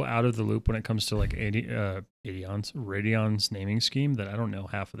so out of the loop when it comes to like Radeon's naming scheme that I don't know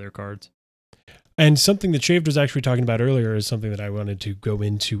half of their cards. And something that Shaved was actually talking about earlier is something that I wanted to go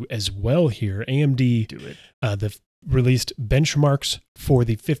into as well here. AMD released benchmarks for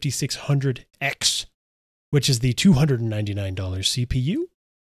the 5600X, which is the $299 CPU.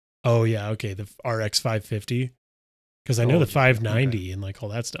 Oh yeah, okay, the RX 550. Because I know the 590 and like all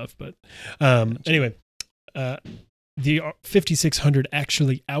that stuff. But anyway, the 5600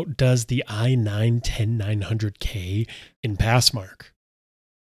 actually outdoes the i9 10900K in pass mark.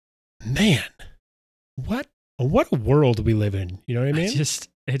 Man, what a world we live in. You know what I mean? It's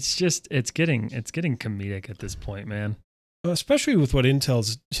getting comedic at this point, man. Especially with what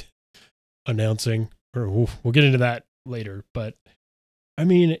Intel's announcing. Or we'll get into that later. But I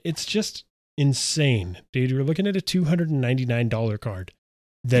mean, it's just insane, dude. You're looking at a $299 card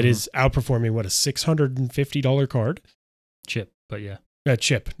that is outperforming what, a $650 card? Chip, but yeah.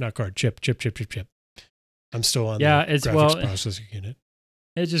 Chip, not card. Chip. I'm still on the graphics processing unit.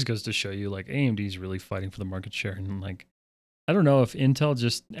 It just goes to show you, like, AMD's really fighting for the market share. And, like, I don't know if Intel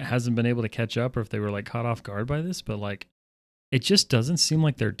just hasn't been able to catch up or if they were, like, caught off guard by this, but, like, it just doesn't seem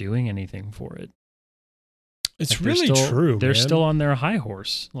like they're doing anything for it. It's like really true. They're still on their high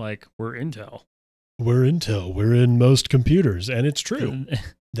horse. Like, we're Intel. We're Intel. We're in most computers. And it's true.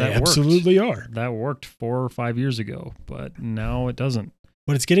 They absolutely are. That worked 4 or 5 years ago, but now it doesn't.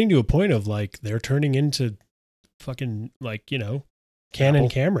 But it's getting to a point of, like, they're turning into fucking, like, Canon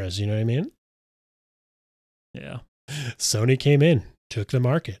cameras. You know what I mean? Yeah. Sony came in, took the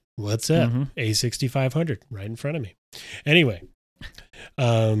market. What's up? A6500 right in front of me. Anyway.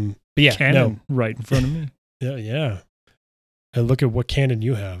 But yeah. Canon right in front of me. Yeah. And look at what Canon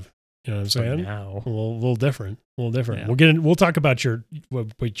you have. You know what I'm saying? Now. A little different. Yeah. We'll talk about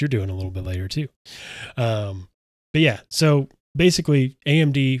what you're doing a little bit later too. But yeah, so basically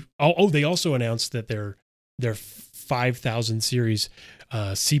AMD. Oh, they also announced that their 5000 series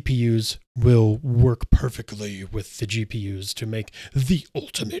CPUs will work perfectly with the GPUs to make the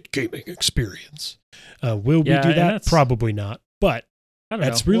ultimate gaming experience. Will we do and that? Probably not. But I don't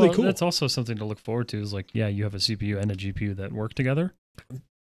that's know. really Well, cool. That's also something to look forward to. Is like, yeah, you have a CPU and a GPU that work together.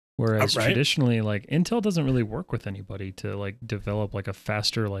 Whereas Right. traditionally, like Intel doesn't really work with anybody to like develop like a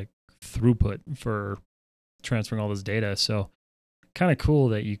faster like throughput for transferring all this data. So kind of cool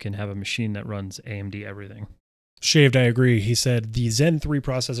that you can have a machine that runs AMD everything. Shaved, I agree. He said the Zen 3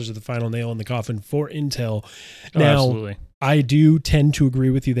 processors are the final nail in the coffin for Intel. Oh, Now, absolutely. I do tend to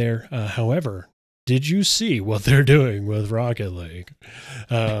agree with you there. However, did you see what they're doing with Rocket Lake?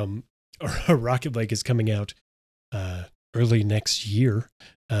 Rocket Lake is coming out early next year.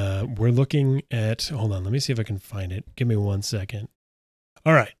 We're looking at, hold on, let me see if I can find it. Give me 1 second.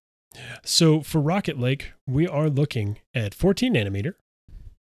 All right. So for Rocket Lake, we are looking at 14 nanometer,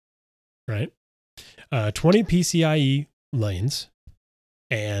 right? 20 PCIe lanes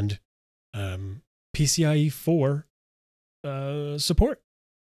and PCIe 4 support.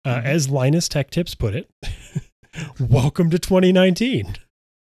 As Linus Tech Tips put it, welcome to 2019.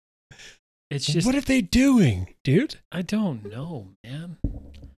 It's just, what are they doing, dude? I don't know, man.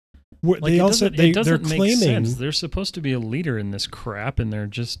 They also they're claiming sense. They're supposed to be a leader in this crap, and they're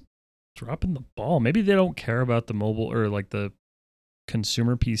just dropping the ball. Maybe they don't care about the mobile or like the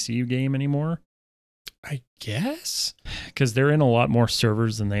consumer PC game anymore. I guess because they're in a lot more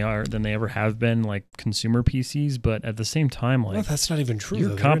servers than they ever have been, like consumer PCs. But at the same time, like, well, that's not even true.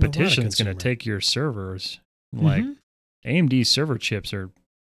 Your competition is going to take your servers. Like AMD server chips are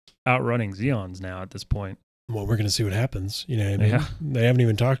outrunning Xeons now at this point. Well, we're going to see what happens. You know what I mean? Yeah. They haven't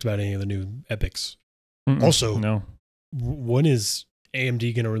even talked about any of the new Epics. Also, no. When is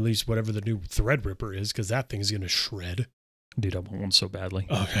AMD going to release whatever the new Threadripper is? Because that thing's going to shred. Dude, I want one so badly.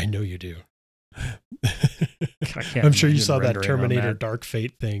 Oh, I know you do. I I'm sure you saw that Terminator Dark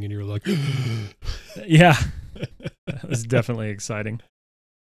Fate thing and you were like, yeah, that was definitely exciting.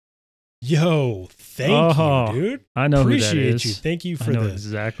 Yo, thank you, dude. I know Appreciate who that is. you. Thank you for I know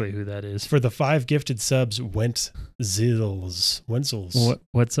exactly who that is. For the 5 gifted subs, Wentzels.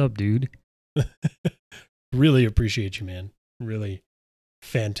 What's up, dude? Really appreciate you, man. Really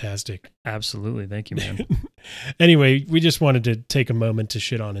fantastic. Absolutely. Thank you, man. Anyway, we just wanted to take a moment to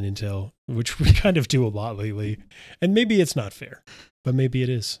shit on an Intel, which we kind of do a lot lately. And maybe it's not fair, but maybe it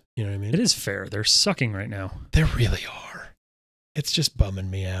is. You know what I mean? It is fair. They're sucking right now. They really are. It's just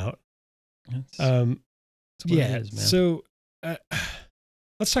bumming me out. That's yeah. it is, man. So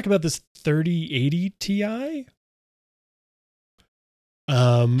let's talk about this 3080 Ti.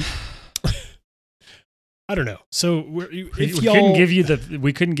 I don't know. So we couldn't give you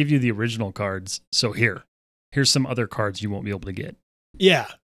the original cards. So here's some other cards you won't be able to get. Yeah.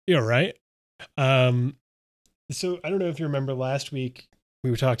 Yeah. Right. So I don't know if you remember last week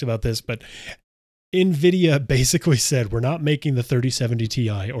we talked about this, but NVIDIA basically said we're not making the 3070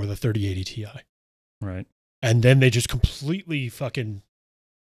 Ti or the 3080 Ti. Right. And then they just completely fucking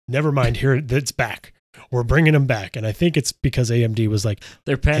never mind. Here, it's back. We're bringing them back. And I think it's because AMD was like,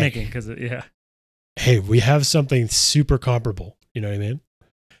 they're panicking because hey, we have something super comparable. You know what I mean?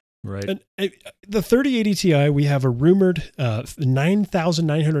 Right. And the 3080 Ti, we have a rumored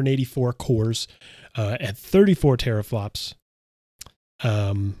 9,984 cores at 34 teraflops.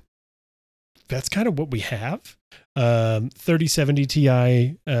 That's kind of what we have. 3070 Ti,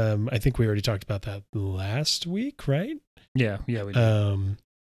 I think we already talked about that last week, right? Yeah, we did.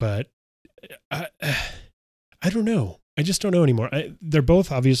 But I don't know. I just don't know anymore. They're both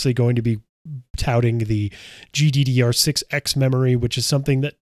obviously going to be touting the GDDR6X memory, which is something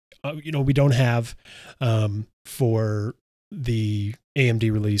that we don't have for the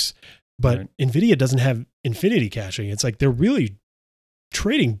AMD release. But right. NVIDIA doesn't have infinity caching. It's like they're really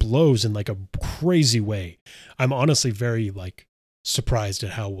trading blows in like a crazy way. I'm honestly very surprised at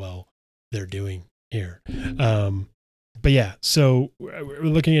how well they're doing here. But yeah, so we're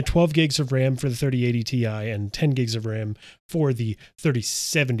looking at 12 gigs of RAM for the 3080 Ti and 10 gigs of RAM for the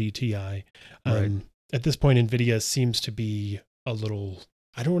 3070 Ti. Right. At this point, NVIDIA seems to be a little,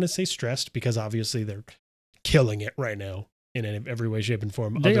 I don't want to say stressed, because obviously they're killing it right now in every way, shape, and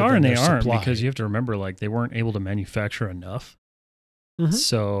form. They are and they aren't, because you have to remember, they weren't able to manufacture enough. Mm-hmm.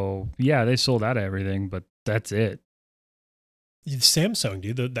 So yeah, they sold out of everything, but that's it. Samsung,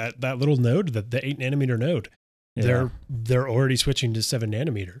 dude, that little node, the 8 nanometer node, yeah. they're already switching to 7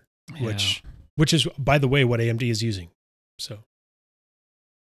 nanometer, yeah. which is, by the way, what AMD is using. So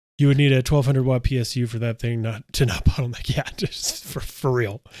you would need a 1200 watt PSU for that thing to not bottleneck. Yeah, just for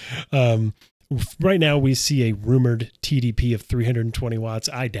real. Right now we see a rumored TDP of 320 watts.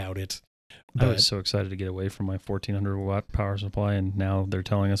 I doubt it. I was so excited to get away from my 1400 watt power supply, and now they're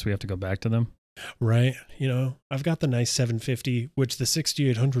telling us we have to go back to them. Right. You know, I've got the nice 750, which the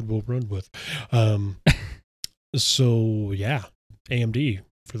 6800 will run with. So yeah, AMD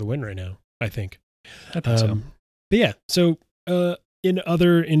for the win right now, I think. I think so. But yeah, so in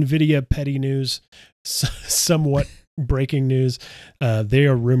other NVIDIA petty news, somewhat breaking news, they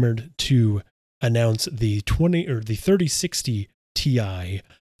are rumored to announce the 3060 Ti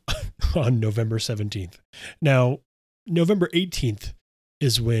on November 17th. Now, November 18th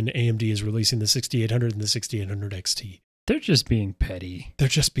is when AMD is releasing the 6800 and the 6800 XT. They're just being petty. They're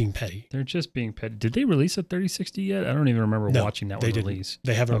just being petty. Did they release a 3060 yet? I don't even remember watching that one release.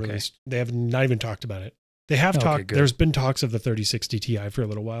 They haven't released. They have not even talked about it. They have talked. Good. There's been talks of the 3060 Ti for a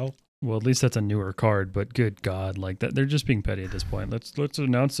little while. Well, at least that's a newer card, but good God, like that, they're just being petty at this point. Let's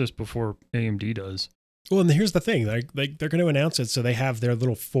announce this before AMD does. Well, and here's the thing: like they're going to announce it, so they have their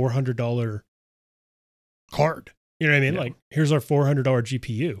little $400 card. You know what I mean? Yeah. Like, here's our $400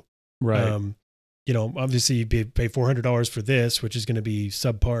 GPU. Right. You know, obviously you pay $400 for this, which is going to be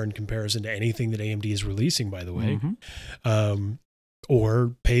subpar in comparison to anything that AMD is releasing, by the way. Mm-hmm.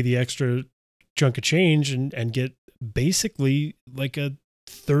 Or pay the extra chunk of change and get basically like a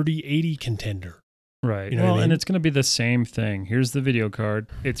 3080 contender. Right. You know and it's going to be the same thing. Here's the video card.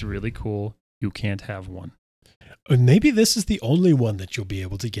 It's really cool. You can't have one. And maybe this is the only one that you'll be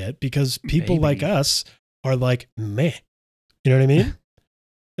able to get because people like us are like, meh. You know what I mean?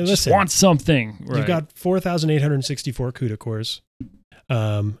 Just want something. Right. You've got 4,864 CUDA cores.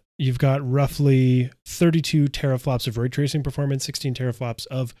 You've got roughly 32 teraflops of ray tracing performance, 16 teraflops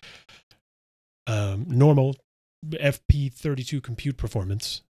of normal FP32 compute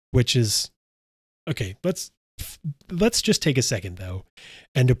performance, which is okay. Let's just take a second though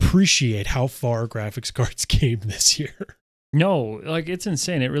and appreciate how far graphics cards came this year. No, like it's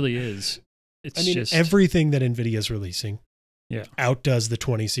insane. It really is. It's just everything that NVIDIA is releasing. Yeah, outdoes the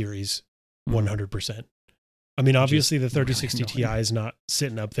 20 series 100%. I mean, obviously the 3060 Ti is not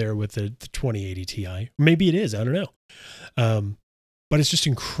sitting up there with the 2080 Ti. Maybe it is. I don't know. But it's just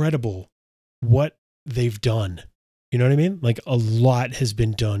incredible what they've done. You know what I mean? Like a lot has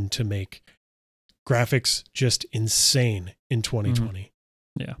been done to make graphics just insane in 2020.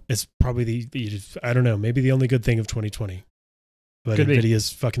 Yeah. It's probably I don't know, maybe the only good thing of 2020. But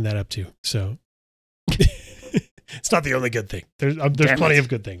NVIDIA's fucking that up too. So it's not the only good thing. There's plenty of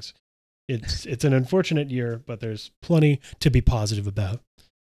good things. It's an unfortunate year, but there's plenty to be positive about.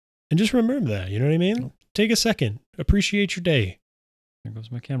 And just remember that, you know what I mean? Take a second. Appreciate your day. There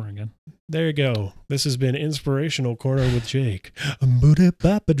goes my camera again. There you go. This has been Inspirational Corner with Jake.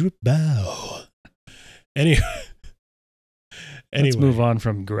 Anyway. Let's move on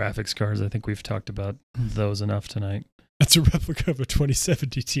from graphics cards. I think we've talked about those enough tonight. That's a replica of a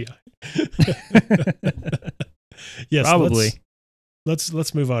 2070 Ti. Yes, probably.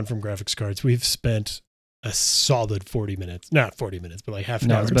 Let's move on from graphics cards. We've spent a solid 40 minutes. Not 40 minutes, but like half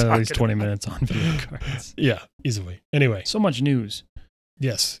an hour. No, it's been at least 20 minutes on video cards. Yeah, easily. Anyway. So much news.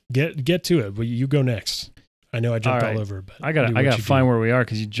 Yes. Get to it. Well, you go next. I know I jumped all over, but I gotta find where we are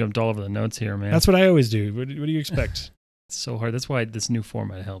because you jumped all over the notes here, man. That's what I always do. What do you expect? It's so hard. That's why this new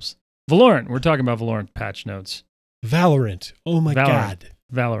format helps. Valorant. We're talking about Valorant patch notes. Valorant. Oh my God.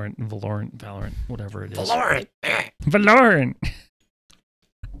 Valorant, whatever it is. Valorant.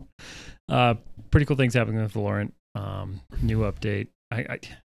 Pretty cool things happening with Valorant. New update.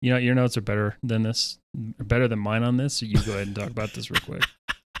 You know, your notes are better than this, better than mine on this. So you go ahead and talk about this real quick.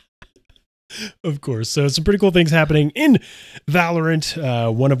 Of course. So some pretty cool things happening in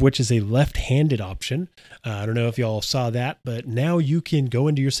Valorant, one of which is a left-handed option. I don't know if y'all saw that, but now you can go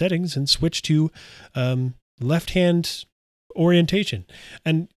into your settings and switch to left-hand orientation.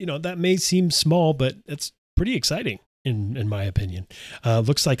 And, you know, that may seem small, but it's pretty exciting in my opinion.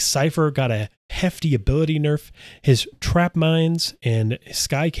 Looks like Cypher got a hefty ability nerf. His trap mines and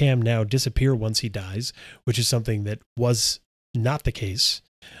Skycam now disappear once he dies, which is something that was not the case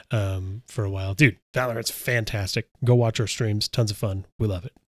for a while. Dude, Valorant's fantastic. Go watch our streams. Tons of fun. We love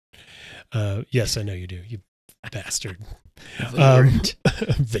it. Yes, I know you do, you bastard. Valorant.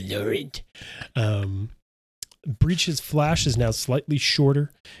 Valorant. Breach's flash is now slightly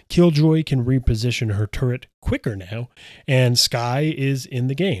shorter. Killjoy can reposition her turret quicker now, and Skye is in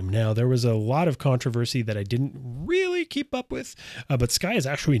the game. Now, there was a lot of controversy that I didn't really keep up with, but Skye is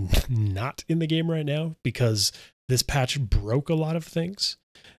actually not in the game right now because this patch broke a lot of things.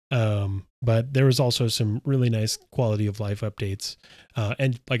 But there was also some really nice quality of life updates.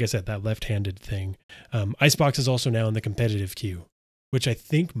 And like I said, that left-handed thing. Icebox is also now in the competitive queue, which I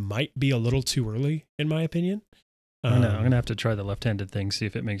think might be a little too early, in my opinion. I'm gonna have to try the left-handed thing, see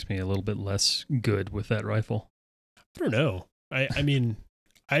if it makes me a little bit less good with that rifle. I don't know. I mean,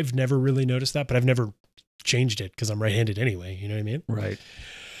 I've never really noticed that, but I've never changed it because I'm right-handed anyway. You know what I mean?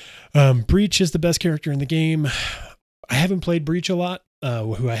 Right. Breach is the best character in the game. I haven't played Breach a lot.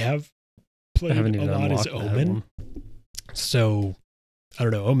 Who I have played a lot is Omen. So I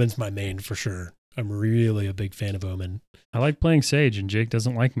don't know. Omen's my main for sure. I'm really a big fan of Omen. I like playing Sage, and Jake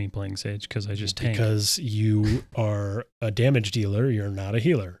doesn't like me playing Sage because I just tank. Because you are a damage dealer. You're not a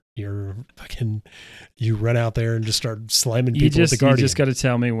healer. You run out there and just start slamming people with the Guardian. You just got to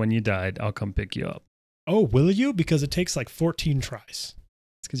tell me when you died. I'll come pick you up. Oh, will you? Because it takes like 14 tries.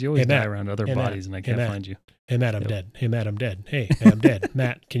 It's because you always die around other bodies, and I can't find you. Hey, Matt, I'm dead. Hey, Matt, I'm dead. Hey, I'm dead.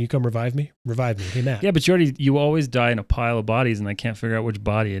 Matt, can you come revive me? Revive me. Hey, Matt. Yeah, but you always die in a pile of bodies, and I can't figure out which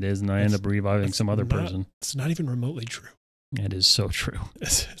body it is, and I end up reviving some other person. It's not even remotely true. It is so true.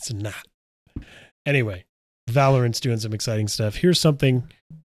 It's not. Anyway, Valorant's doing some exciting stuff. Here's something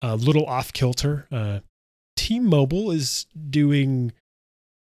a little off kilter. T-Mobile is doing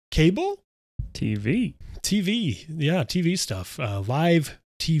cable? TV. Yeah, TV stuff. Live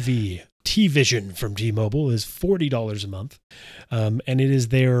TV. T-Vision from T-Mobile is $40 a month. And it is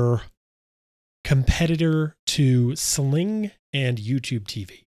their competitor to Sling and YouTube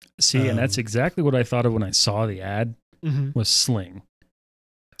TV. See, and that's exactly what I thought of when I saw the ad was Sling.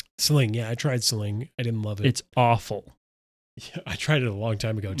 Sling, yeah, I tried Sling. I didn't love it. It's awful. Yeah, I tried it a long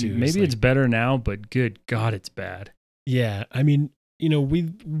time ago too. Maybe it's better now, but good God, it's bad. Yeah, I mean,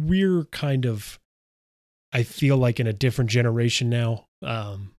 we're kind of, I feel like in a different generation now.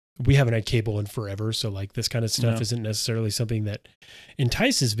 We haven't had cable in forever, so like this kind of stuff isn't necessarily something that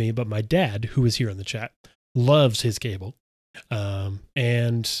entices me. But my dad, who is here in the chat, loves his cable,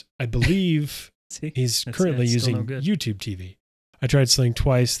 and I believe he's currently using YouTube TV. I tried Sling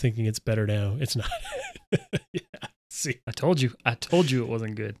twice, thinking it's better now. It's not. Yeah, see, I told you it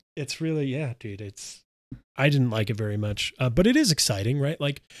wasn't good. It's really, dude. I didn't like it very much, but it is exciting, right?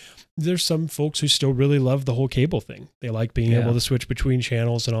 Like, there's some folks who still really love the whole cable thing. They like being able to switch between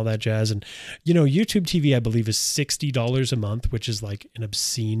channels and all that jazz. And, YouTube TV, I believe, is $60 a month, which is like an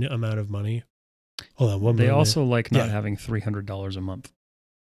obscene amount of money. Hold on, one They moment. also like not having $300 a month.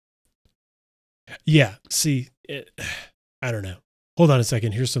 Yeah, see, I don't know. Hold on a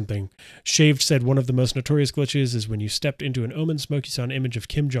second. Here's something. Shaved said one of the most notorious glitches is when you stepped into an Omen Smoky saw an image of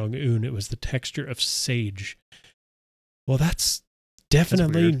Kim Jong-un. It was the texture of sage. Well, that's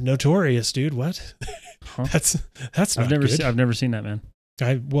definitely notorious, dude. What? Huh? That's not good. I've never seen that, man.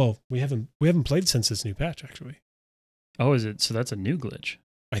 We haven't played since this new patch, actually. Oh, is it? So that's a new glitch.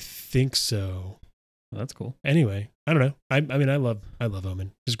 I think so. Well, that's cool. Anyway, I don't know. I mean, I love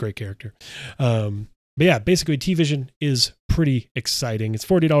Omen. He's a great character. But yeah, basically T-Vision is pretty exciting. It's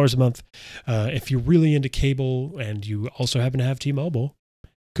 $40 a month. If you're really into cable and you also happen to have T-Mobile,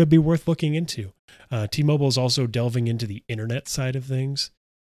 could be worth looking into. T-Mobile is also delving into the internet side of things.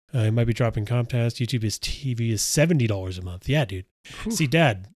 It might be dropping Comcast. YouTube TV is $70 a month. Yeah, dude. Whew. See,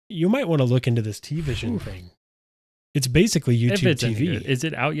 Dad, you might want to look into this T-Vision thing. It's basically YouTube TV. Is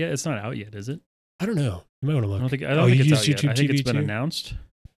it out yet? It's not out yet, is it? I don't know. You might want to look. I don't think it's out YouTube yet. I think TV it's been too? announced.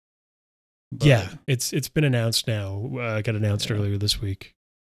 But Yeah, it's been announced now. Got announced earlier this week.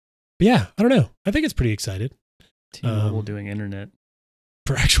 But yeah, I don't know. I think it's pretty excited. T-Mobile doing internet.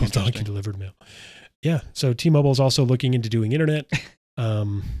 For actual donkey delivered mail. Yeah, so T-Mobile is also looking into doing internet. I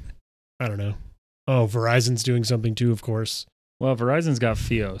don't know. Oh, Verizon's doing something too, of course. Well, Verizon's got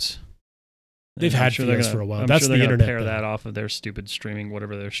Fios. They've had Fios for a while. I'm That's sure the internet. Pair that off of their stupid streaming,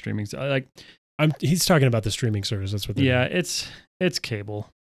 whatever they're streaming. He's talking about the streaming service. That's what they're doing. It's cable.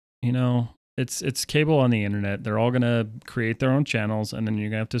 It's cable on the internet. They're all gonna create their own channels, and then you're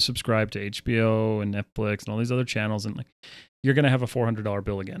gonna have to subscribe to HBO and Netflix and all these other channels, and you're gonna have a $400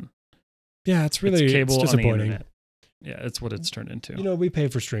 bill again. Yeah, it's cable on disappointing. the internet. Yeah, it's what it's turned into. We pay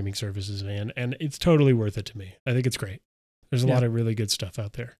for streaming services, man, and it's totally worth it to me. I think it's great. There's a lot of really good stuff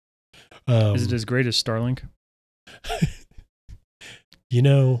out there. Is it as great as Starlink?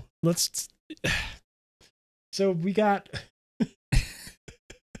 Let's. So we got.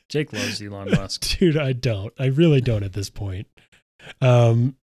 Jake loves Elon Musk. Dude, I don't. I really don't at this point.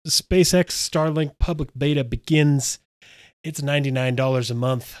 SpaceX Starlink public beta begins. It's $99 a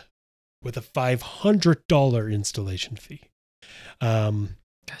month with a $500 installation fee.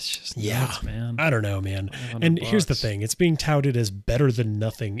 That's just nuts, man. I don't know, man. And here's the thing. It's being touted as better than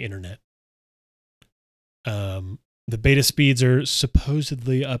nothing internet. The beta speeds are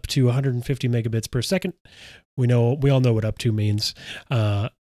supposedly up to 150 megabits per second. We all know what up to means.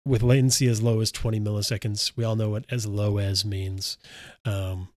 With latency as low as 20 milliseconds. We all know what as low as means.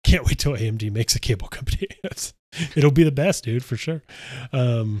 Can't wait till AMD makes a cable company. It'll be the best, dude, for sure.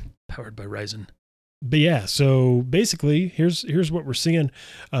 Powered by Ryzen. But yeah, so basically, here's what we're seeing.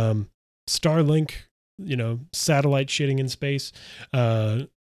 Starlink, satellite shitting in space,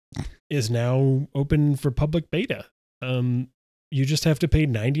 is now open for public beta. You just have to pay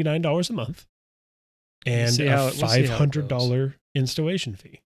 $99 a month and a $500 installation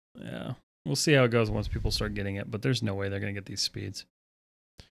fee. Yeah, we'll see how it goes once people start getting it. But there's no way they're going to get these speeds.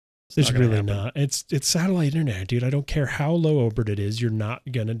 It's really not. It's satellite internet, dude. I don't care how low orbit it is. You're not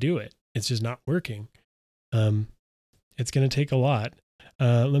gonna do it. It's just not working. It's gonna take a lot.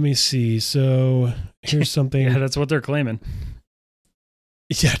 Let me see. So here's something. Yeah, that's what they're claiming.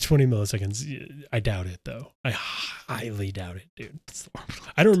 Yeah, 20 milliseconds. I doubt it, though. I highly doubt it, dude.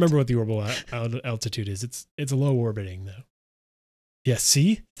 I don't remember what the orbital altitude is. It's low orbiting, though. Yeah,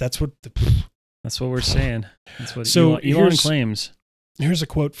 see? That's what we're saying. That's what so Elon claims. Here's a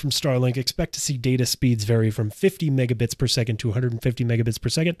quote from Starlink. Expect to see data speeds vary from 50 megabits per second to 150 megabits per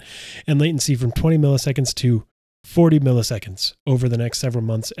second, and latency from 20 milliseconds to 40 milliseconds over the next several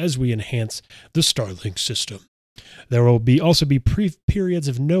months as we enhance the Starlink system. There will also be periods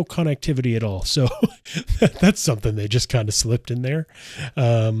of no connectivity at all. So that's something they just kind of slipped in there.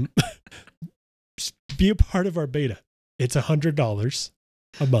 Be a part of our beta. It's $100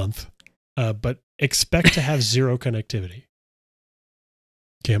 a month, but expect to have zero connectivity.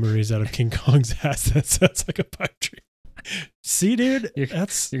 Cameron's out of King Kong's ass. That sounds like a pipe dream. See, dude,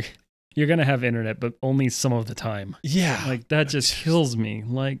 you're gonna have internet, but only some of the time. Yeah, like that just kills me.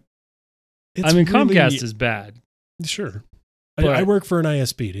 Like, Comcast is bad. Sure, I work for an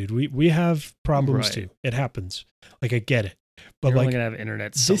ISP, dude. We have problems too. It happens. Like, I get it, but you're like, only gonna have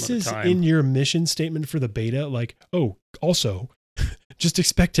internet some of the time. This is in your mission statement for the beta. Like, oh, also, just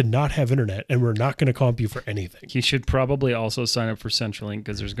expect to not have internet, and we're not going to comp you for anything. You should probably also sign up for CenturyLink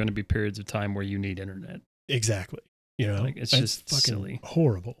because there's going to be periods of time where you need internet. Exactly. Like, it's just fucking silly.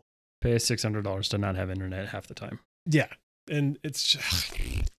 Horrible. Pay us $600 to not have internet half the time. Yeah, and it's just...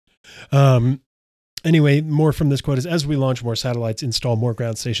 Anyway, more from this quote is, as we launch more satellites, install more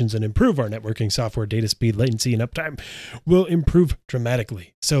ground stations, and improve our networking software, data speed, latency, and uptime will improve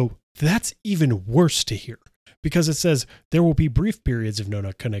dramatically. So that's even worse to hear, because it says there will be brief periods of no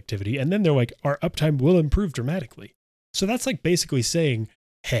connectivity, and then they're like, our uptime will improve dramatically. So that's like basically saying,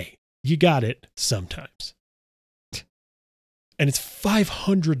 hey, you got it sometimes. And it's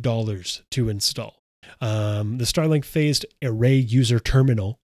 $500 to install. The Starlink phased array user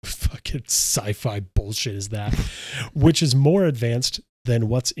terminal, fucking sci-fi bullshit is that, which is more advanced than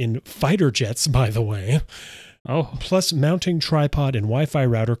what's in fighter jets, by the way. Oh, plus mounting tripod and Wi-Fi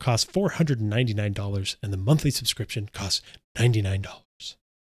router costs $499, and the monthly subscription costs $99.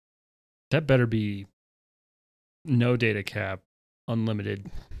 That better be no data cap,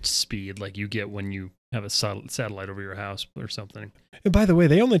 unlimited speed like you get when you have a satellite over your house or something. And by the way,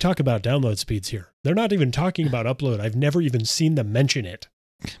 they only talk about download speeds here. They're not even talking about upload. I've never even seen them mention it.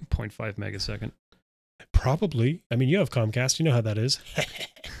 0.5 megasecond. Probably. I mean, you have Comcast. You know how that is.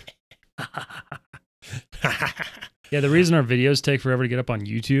 Yeah, the reason our videos take forever to get up on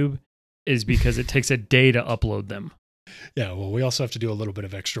YouTube is because it takes a day to upload them. Yeah, well, we also have to do a little bit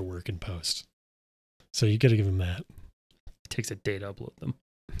of extra work in post. So you got to give them that. It takes a day to upload them.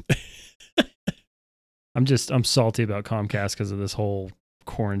 I'm salty about Comcast because of this whole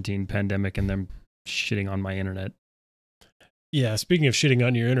quarantine pandemic and them shitting on my internet. Yeah, speaking of shitting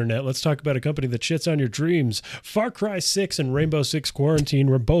on your internet, let's talk about a company that shits on your dreams. Far Cry 6 and Rainbow Six Quarantine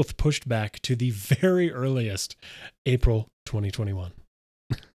were both pushed back to the very earliest, April 2021.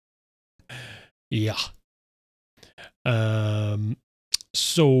 Yeah.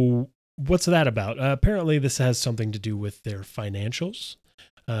 So what's that about? Apparently this has something to do with their financials.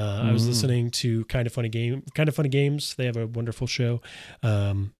 I was listening to Kind of Funny Games. They have a wonderful show.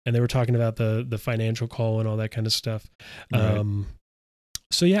 And they were talking about the financial call and all that kind of stuff. Right.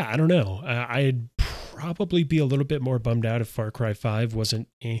 So yeah, I don't know. I'd probably be a little bit more bummed out if Far Cry 5 wasn't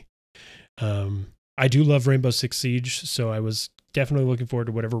I do love Rainbow Six Siege, so I was definitely looking forward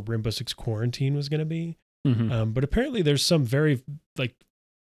to whatever Rainbow Six Quarantine was going to be. Mm-hmm. But apparently there's some very like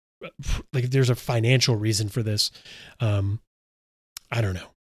there's a financial reason for this. I don't know.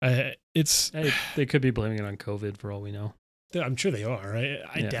 They could be blaming it on COVID for all we know. I'm sure they are.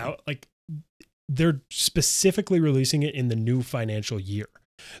 I doubt they're specifically releasing it in the new financial year.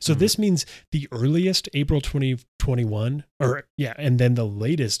 So this means the earliest April 2021 and then the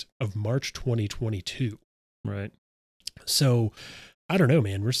latest of March 2022. Right. So I don't know,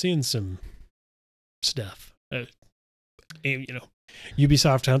 man. We're seeing some stuff.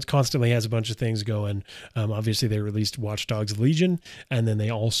 Ubisoft constantly has a bunch of things going. Obviously, they released Watch Dogs Legion, and then they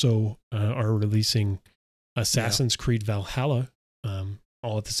also are releasing Assassin's Creed Valhalla,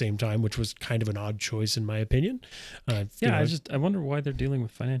 all at the same time, which was kind of an odd choice in my opinion. I wonder why they're dealing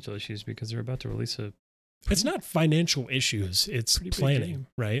with financial issues, because they're about to release it's not financial issues, it's pretty big planning, game.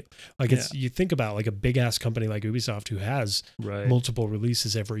 right? Like it's you think about like a big ass company like Ubisoft who has multiple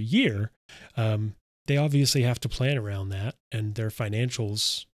releases every year. They obviously have to plan around that, and their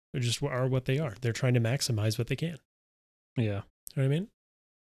financials are what they are. They're trying to maximize what they can. Yeah. You know what I mean?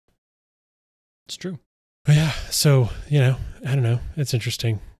 It's true. Yeah. So, I don't know. It's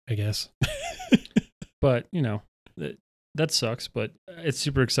interesting, I guess. But, that sucks, but it's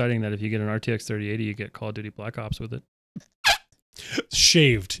super exciting that if you get an RTX 3080, you get Call of Duty Black Ops with it.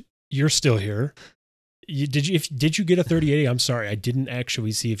 Shaved. You're still here. Did you get a 3080? I'm sorry. I didn't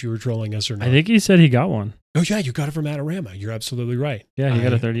actually see if you were trolling us or not. I think he said he got one. Oh, yeah. You got it from Adorama. You're absolutely right. Yeah, he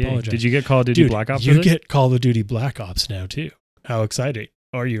got a 3080. Did you get Call of Duty Black Ops with it? You get Call of Duty Black Ops now, too. How exciting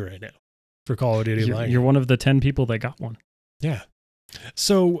are you right now for Call of Duty? You're one of the 10 people that got one. Yeah.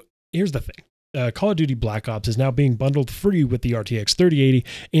 So here's the thing. Call of Duty Black Ops is now being bundled free with the RTX 3080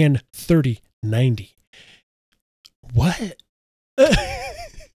 and 3090. What?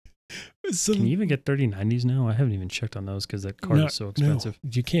 Can you even get 3090s now? I haven't even checked on those because that card is so expensive. No,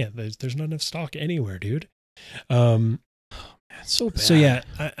 you can't. There's not enough stock anywhere, dude. It's so bad. So yeah,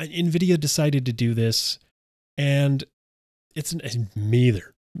 NVIDIA decided to do this, and it's me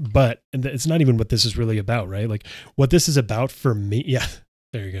either. But it's not even what this is really about, right? Like what this is about for me. Yeah,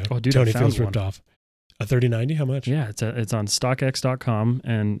 there you go. Oh, dude, Tony feels ripped off. A 3090? How much? Yeah, it's on StockX.com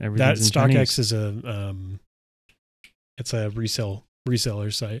and everything's that in StockX is it's a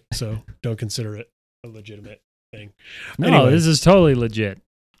reseller site, so don't consider it a legitimate thing. No, anyway, this is totally legit.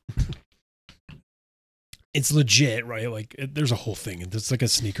 It's legit, right? Like there's a whole thing. It's like a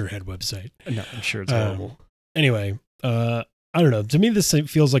sneakerhead website. No, I'm sure it's horrible. Anyway, I don't know. To me, this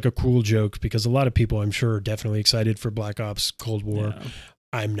feels like a cruel joke because a lot of people, I'm sure, are definitely excited for Black Ops Cold War. Yeah.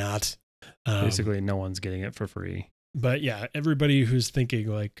 I'm not. Basically, no one's getting it for free. But yeah, everybody who's thinking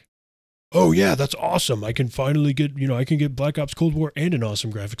like, oh yeah, that's awesome. I can finally get, I can get Black Ops Cold War and an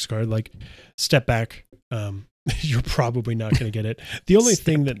awesome graphics card. Like, step back. You're probably not going to get it. The only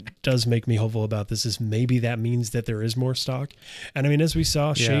thing that does make me hopeful about this is maybe that means that there is more stock. And I mean, as we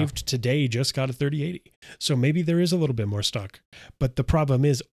saw, Shaved today just got a 3080. So maybe there is a little bit more stock. But the problem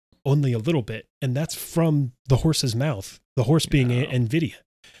is only a little bit. And that's from the horse's mouth, the horse being NVIDIA.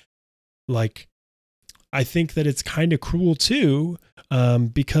 Like, I think that it's kind of cruel too,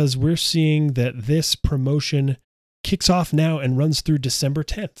 because we're seeing that this promotion kicks off now and runs through December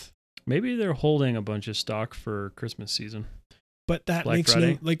 10th. Maybe they're holding a bunch of stock for Christmas season. But that makes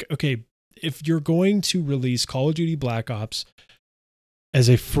no, like, okay, if you're going to release Call of Duty Black Ops as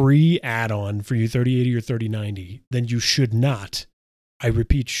a free add-on for your 3080 or 3090, then you should not, I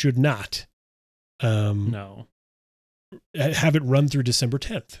repeat, should not no, have it run through December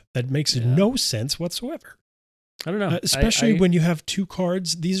 10th. That makes no sense whatsoever. I don't know. Especially when you have two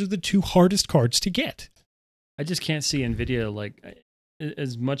cards. These are the two hardest cards to get. I just can't see NVIDIA, like,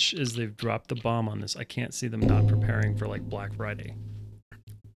 as much as they've dropped the bomb on this, I can't see them not preparing for like Black Friday.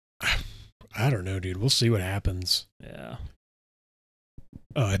 I don't know, dude. We'll see what happens. Yeah.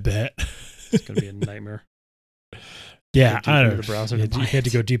 Oh, I bet. It's going to be a nightmare. Yeah, I don't know. The browser you had to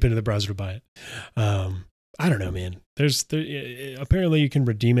go deep into the browser to buy it. I don't know, man. Apparently you can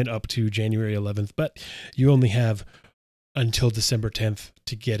redeem it up to January 11th, but you only have until December 10th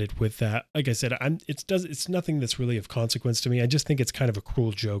to get it with that. Like I said, it's nothing that's really of consequence to me. I just think it's kind of a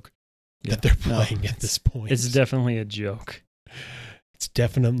cruel joke that they're playing at this point. It's definitely a joke. It's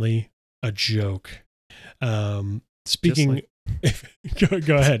definitely a joke. Speaking,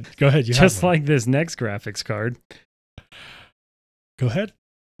 go ahead. You just like this next graphics card. Go ahead.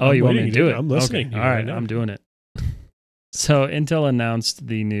 Oh, you want me to do it? I'm listening. Okay. All right, I'm doing it. So Intel announced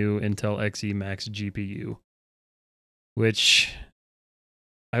the new Intel Xe Max GPU, which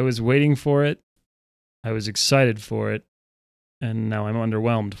I was waiting for it. I was excited for it. And now I'm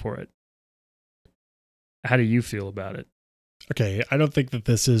underwhelmed for it. How do you feel about it? Okay, I don't think that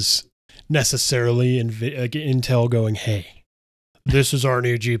this is necessarily Intel going, hey, this is our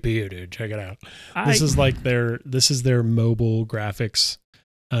new GPU, dude. Check it out. This is their mobile graphics.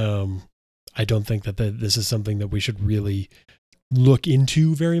 I don't think that this is something that we should really look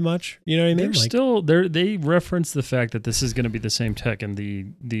into very much. You know what I mean? They reference the fact that this is going to be the same tech in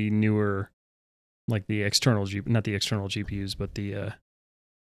the newer, like the external not the external GPUs, but the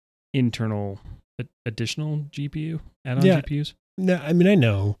internal additional GPU add-on GPUs. No, I mean I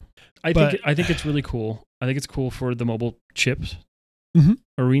know. I think it's really cool. I think it's cool for the mobile chips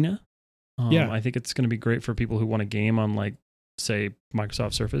arena. I think it's going to be great for people who want to game on, like, say,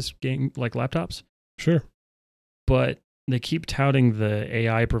 Microsoft Surface game like laptops. Sure. but they keep touting the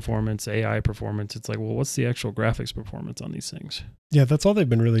AI performance. It's like, well, what's the actual graphics performance on these things? Yeah, that's all they've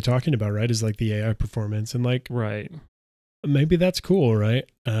been really talking about, right? Is like the AI performance, and like, Right. maybe that's cool, right?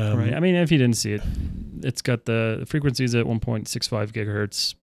 Right. I mean, if you didn't see it, it's got the frequencies at 1.65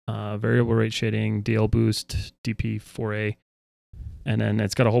 gigahertz, variable rate shading, DL boost, DP4A, and then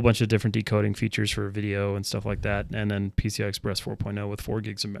it's got a whole bunch of different decoding features for video and stuff like that, and then PCI Express 4.0 with 4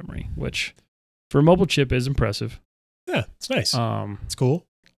 gigs of memory, which for a mobile chip is impressive. Yeah, it's nice. It's cool.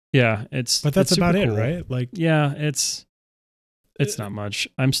 Yeah, But that's it's about super it, cool. right? Like, Yeah, it's not much.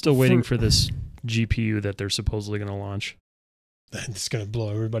 I'm still waiting for this GPU that they're supposedly going to launch. it's gonna blow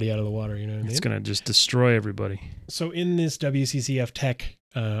everybody out of the water. You know what I mean? It's going to just destroy everybody. So in this WCCF Tech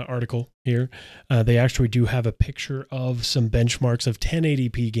article here, they actually do have a picture of some benchmarks of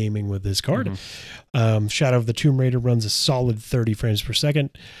 1080p gaming with this card. Shadow of the Tomb Raider runs a solid 30 frames per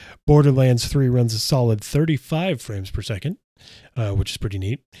second. Borderlands 3 runs a solid 35 frames per second, which is pretty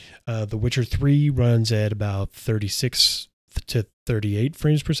neat. The Witcher 3 runs at about 36 to 38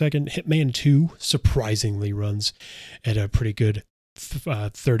 frames per second. Hitman 2 surprisingly runs at a pretty good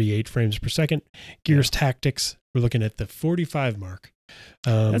 38 frames per second. Gears Tactics, we're looking at the 45 mark.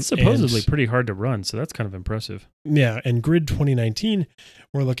 That's supposedly pretty hard to run, so that's kind of impressive. Yeah, and Grid 2019,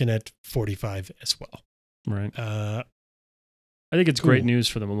 we're looking at 45 as well. Right. I think it's cool. great news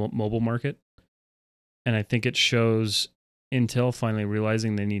for the mobile market, and I think it shows Intel finally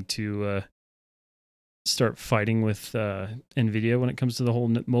realizing they need to start fighting with NVIDIA when it comes to the whole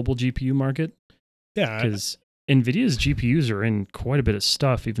mobile GPU market. Yeah, because NVIDIA's GPUs are in quite a bit of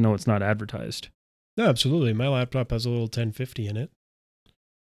stuff, even though it's not advertised. No, absolutely. My laptop has a little 1050 in it.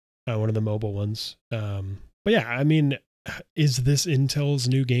 One of the mobile ones. But yeah, I mean, is this Intel's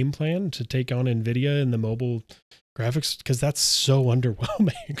new game plan to take on NVIDIA in the mobile graphics? Because that's so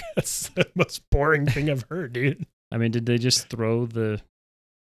underwhelming. That's the most boring thing I've heard, dude. I mean, did they just throw the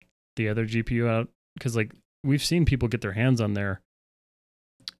other GPU out? Because like we've seen people get their hands on their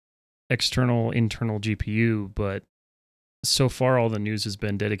internal GPU, but so far all the news has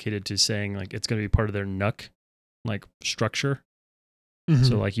been dedicated to saying like it's going to be part of their NUC like structure. Mm-hmm.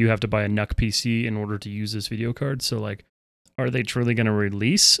 So like you have to buy a NUC PC in order to use this video card. So like, are they truly going to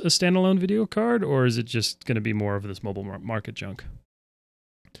release a standalone video card, or is it just going to be more of this mobile market junk?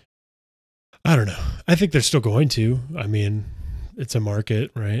 I don't know. I think they're still going to. I mean, it's a market,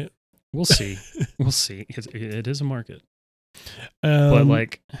 right? We'll see. We'll see. It is a market. But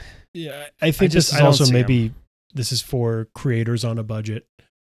like, yeah, I think this is also maybe this is for creators on a budget,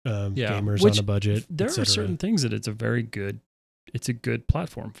 gamers on a budget. There are certain things that it's a good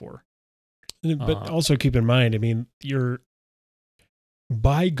platform for. But also keep in mind, I mean,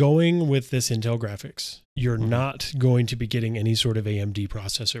 by going with this Intel graphics, you're not going to be getting any sort of AMD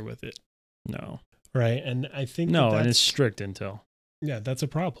processor with it. No. Right. And I think and it's strict Intel. Yeah, that's a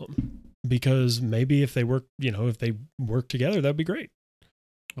problem. Because maybe if they work together, that'd be great.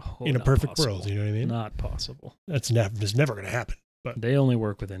 In a perfect world, you know what I mean? Not possible. That's never going to happen. But they only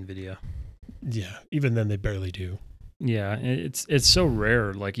work with NVIDIA. Yeah, even then they barely do. Yeah, it's so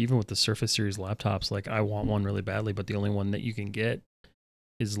rare. Like even with the Surface Series laptops, like I want one really badly, but the only one that you can get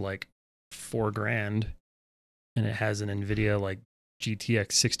is like $4,000, and it has an NVIDIA like GTX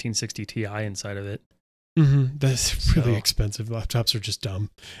 1660 Ti inside of it. Mm-hmm. That's really expensive. Laptops are just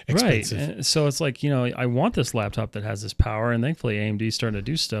dumb expensive. Right. And so it's like, I want this laptop that has this power, and thankfully AMD's starting to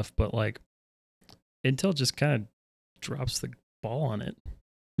do stuff, but like Intel just kind of drops the ball on it.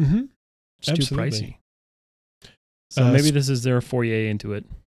 Mm-hmm. It's Absolutely. Too pricey. So maybe this is their foray into it.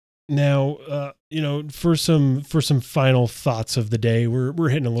 Now, for some final thoughts of the day, we're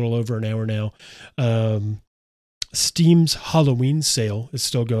hitting a little over an hour now. Steam's Halloween sale is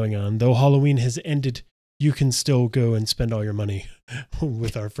still going on. Though Halloween has ended, you can still go and spend all your money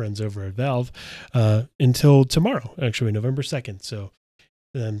with our friends over at Valve until tomorrow, actually, November 2nd. So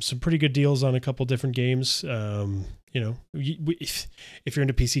some pretty good deals on a couple different games. If you're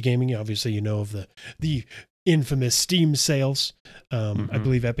into PC gaming, obviously you know of the infamous Steam sales. I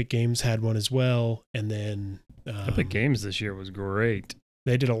believe Epic Games had one as well. And then Epic Games this year was great.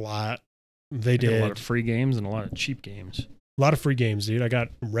 They did a lot. They did a lot of free games and a lot of cheap games. A lot of free games, dude. I got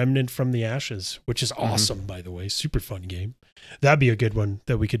Remnant from the Ashes, which is awesome, by the way. Super fun game. That'd be a good one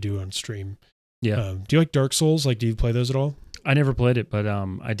that we could do on stream. Yeah. Do you like Dark Souls? Like, do you play those at all? I never played it, but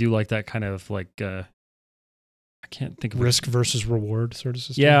I do like that kind of like I can't think of risk versus reward sort of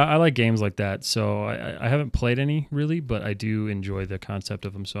system. Yeah, I like games like that. So I haven't played any really, but I do enjoy the concept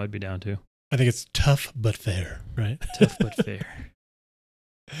of them. So I'd be down to. I think it's tough but fair, right? Tough but fair.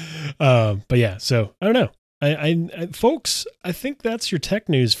 But yeah, so I don't know. I folks, I think that's your tech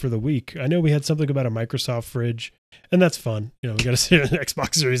news for the week. I know we had something about a Microsoft fridge And that's fun. You know, we got to sit in an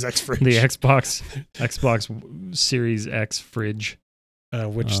Xbox Series X fridge. The Xbox Series X fridge.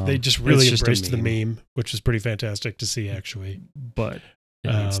 Which they just really just embraced the meme, which is pretty fantastic to see, actually. But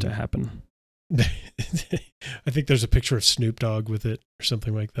it needs to happen. I think there's a picture of Snoop Dogg with it or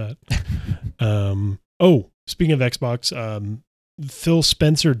something like that. Speaking of Xbox, Phil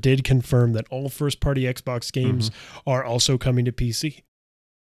Spencer did confirm that all first-party Xbox games are also coming to PC.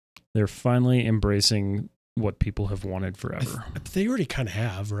 They're finally embracing what people have wanted forever. They already kind of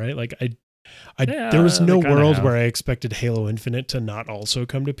have, right? Like there was no world where I expected Halo Infinite to not also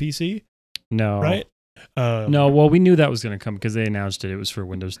come to PC. No. Right? No, well, we knew that was going to come because they announced it. It was for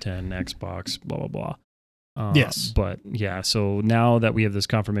Windows 10, Xbox, blah, blah, blah. Yes. But yeah, so now that we have this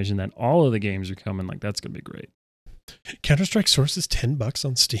confirmation that all of the games are coming, like that's going to be great. Counter-Strike Source is $10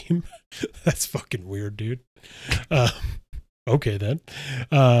 on Steam. That's fucking weird, dude. Okay then.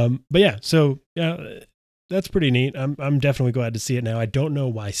 But yeah, so yeah, that's pretty neat. I'm definitely glad to see it now. I don't know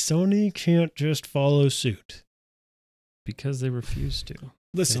why Sony can't just follow suit. Because they refuse to.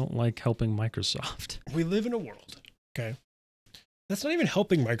 Listen, they don't like helping Microsoft. We live in a world, okay? That's not even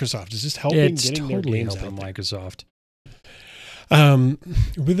helping Microsoft. It's just helping getting their games helping out there. Microsoft.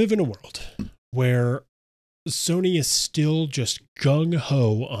 We live in a world where Sony is still just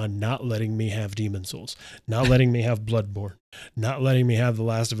gung-ho on not letting me have Demon's Souls, not letting me have Bloodborne, not letting me have The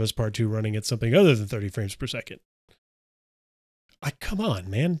Last of Us Part 2 running at something other than 30 frames per second. Come on,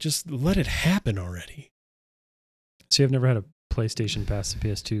 man. Just let it happen already. See, I've never had a PlayStation past the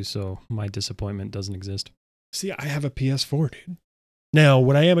PS2, so my disappointment doesn't exist. See, I have a PS4, dude. Now,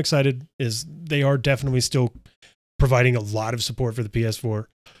 what I am excited is they are definitely still providing a lot of support for the PS4.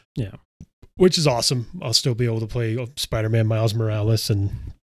 Yeah. Which is awesome. I'll still be able to play Spider-Man Miles Morales and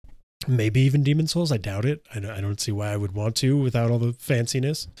maybe even Demon's Souls. I doubt it. I don't see why I would want to without all the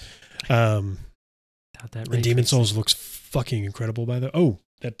fanciness. And Demon's Souls looks fucking incredible by the... Oh,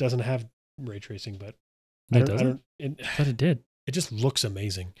 that doesn't have ray tracing, but... It doesn't? I thought it did. It just looks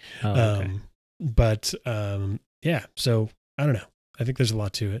amazing. Oh, okay. Yeah, so I don't know. I think there's a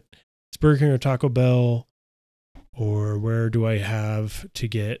lot to it. It's Burger King or Taco Bell, or where do I have to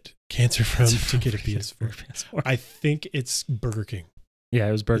get cancer from to get a PS4? I think it's Burger King. Yeah,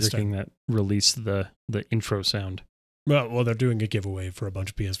 it was Burger King that released the intro sound. Well, they're doing a giveaway for a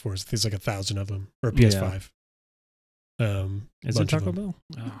bunch of PS4s. There's like 1,000 of them, or PS5. Yeah. Is it Taco Bell?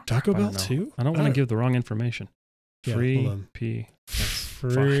 Oh, Taco Bell too? I don't want to give the wrong information. Free or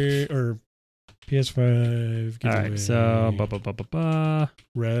PS5 giveaway. All right, so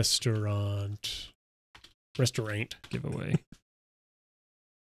restaurant giveaway.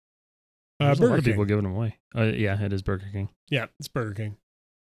 There's Burger a lot of King. people giving them away. Yeah, it is Burger King. Yeah, it's Burger King.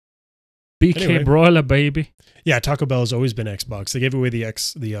 BK Anyway. broiler, baby. Yeah, Taco Bell has always been Xbox. They gave away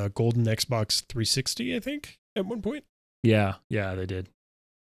the golden Xbox 360, I think, at one point. Yeah, they did.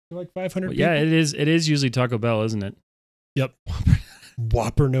 Like 500 people. Yeah, it is usually Taco Bell, isn't it? Yep.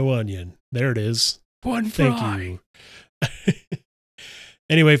 Whopper, no onion. There it is. One Thank you.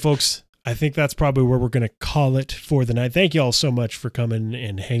 Anyway, folks, I think that's probably where we're going to call it for the night. Thank you all so much for coming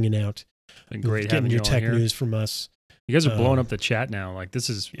and hanging out. Been great getting having your you all tech here. news from us. You guys are blowing up the chat now. Like, this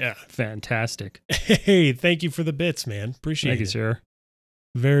is Yeah. fantastic. Hey, thank you for the bits, man. Appreciate it. Thank you, sir.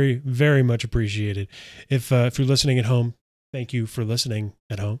 Very, very much appreciated. If you're listening at home, thank you for listening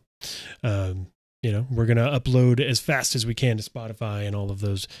at home. We're going to upload as fast as we can to Spotify and all of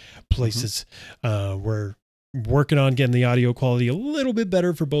those places. We're working on getting the audio quality a little bit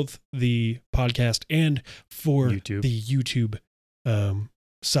better for both the podcast and for YouTube. the YouTube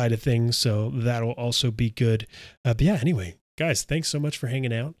side of things. So that'll also be good. But yeah, anyway, guys, thanks so much for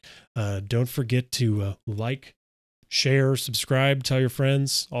hanging out. Don't forget to like, share, subscribe, tell your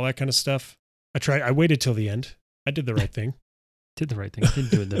friends, all that kind of stuff. I waited till the end. I did the right thing. Did the right thing.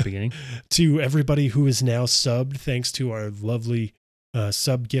 Didn't do it in the beginning. To everybody who is now subbed, thanks to our lovely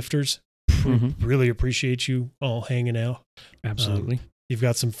sub gifters. Really appreciate you all hanging out. Absolutely. You've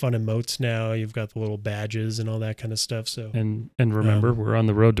got some fun emotes now. You've got the little badges and all that kind of stuff. So and remember, we're on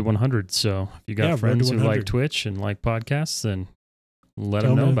the road to 100. So if you got friends who like Twitch and like podcasts, then let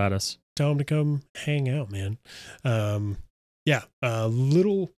them know about us. Tell them to come hang out, man. A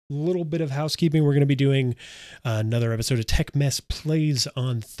little bit of housekeeping. We're going to be doing another episode of Tech Mess Plays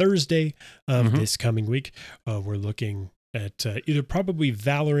on Thursday of this coming week. We're looking at either probably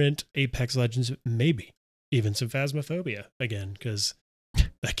Valorant, Apex Legends, maybe even some Phasmophobia again, because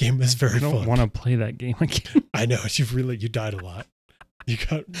that game is very fun. I don't want to play that game again. I know, you died a lot. You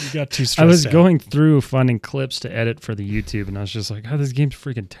got too stressed I was out. going through finding clips to edit for the YouTube, and I was just like, oh, this game's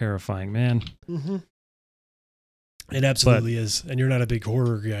freaking terrifying, man. It absolutely is. And you're not a big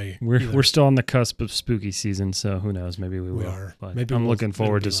horror guy. We're still on the cusp of spooky season, so who knows? Maybe we will. are. But Maybe I'm we'll- looking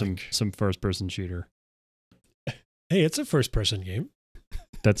forward to it'll be some first person shooter. Hey, it's a first-person game.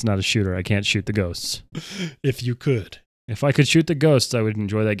 That's not a shooter. I can't shoot the ghosts. If you could. If I could shoot the ghosts, I would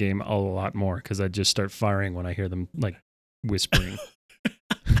enjoy that game a lot more because I'd just start firing when I hear them like whispering.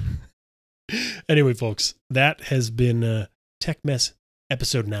 Anyway, folks, that has been Tech Mess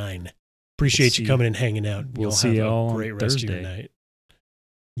episode 9. Appreciate you coming and hanging out. We'll You'll see have y'all a on great rest of your Thursday. night.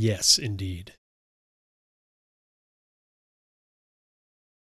 Yes, indeed.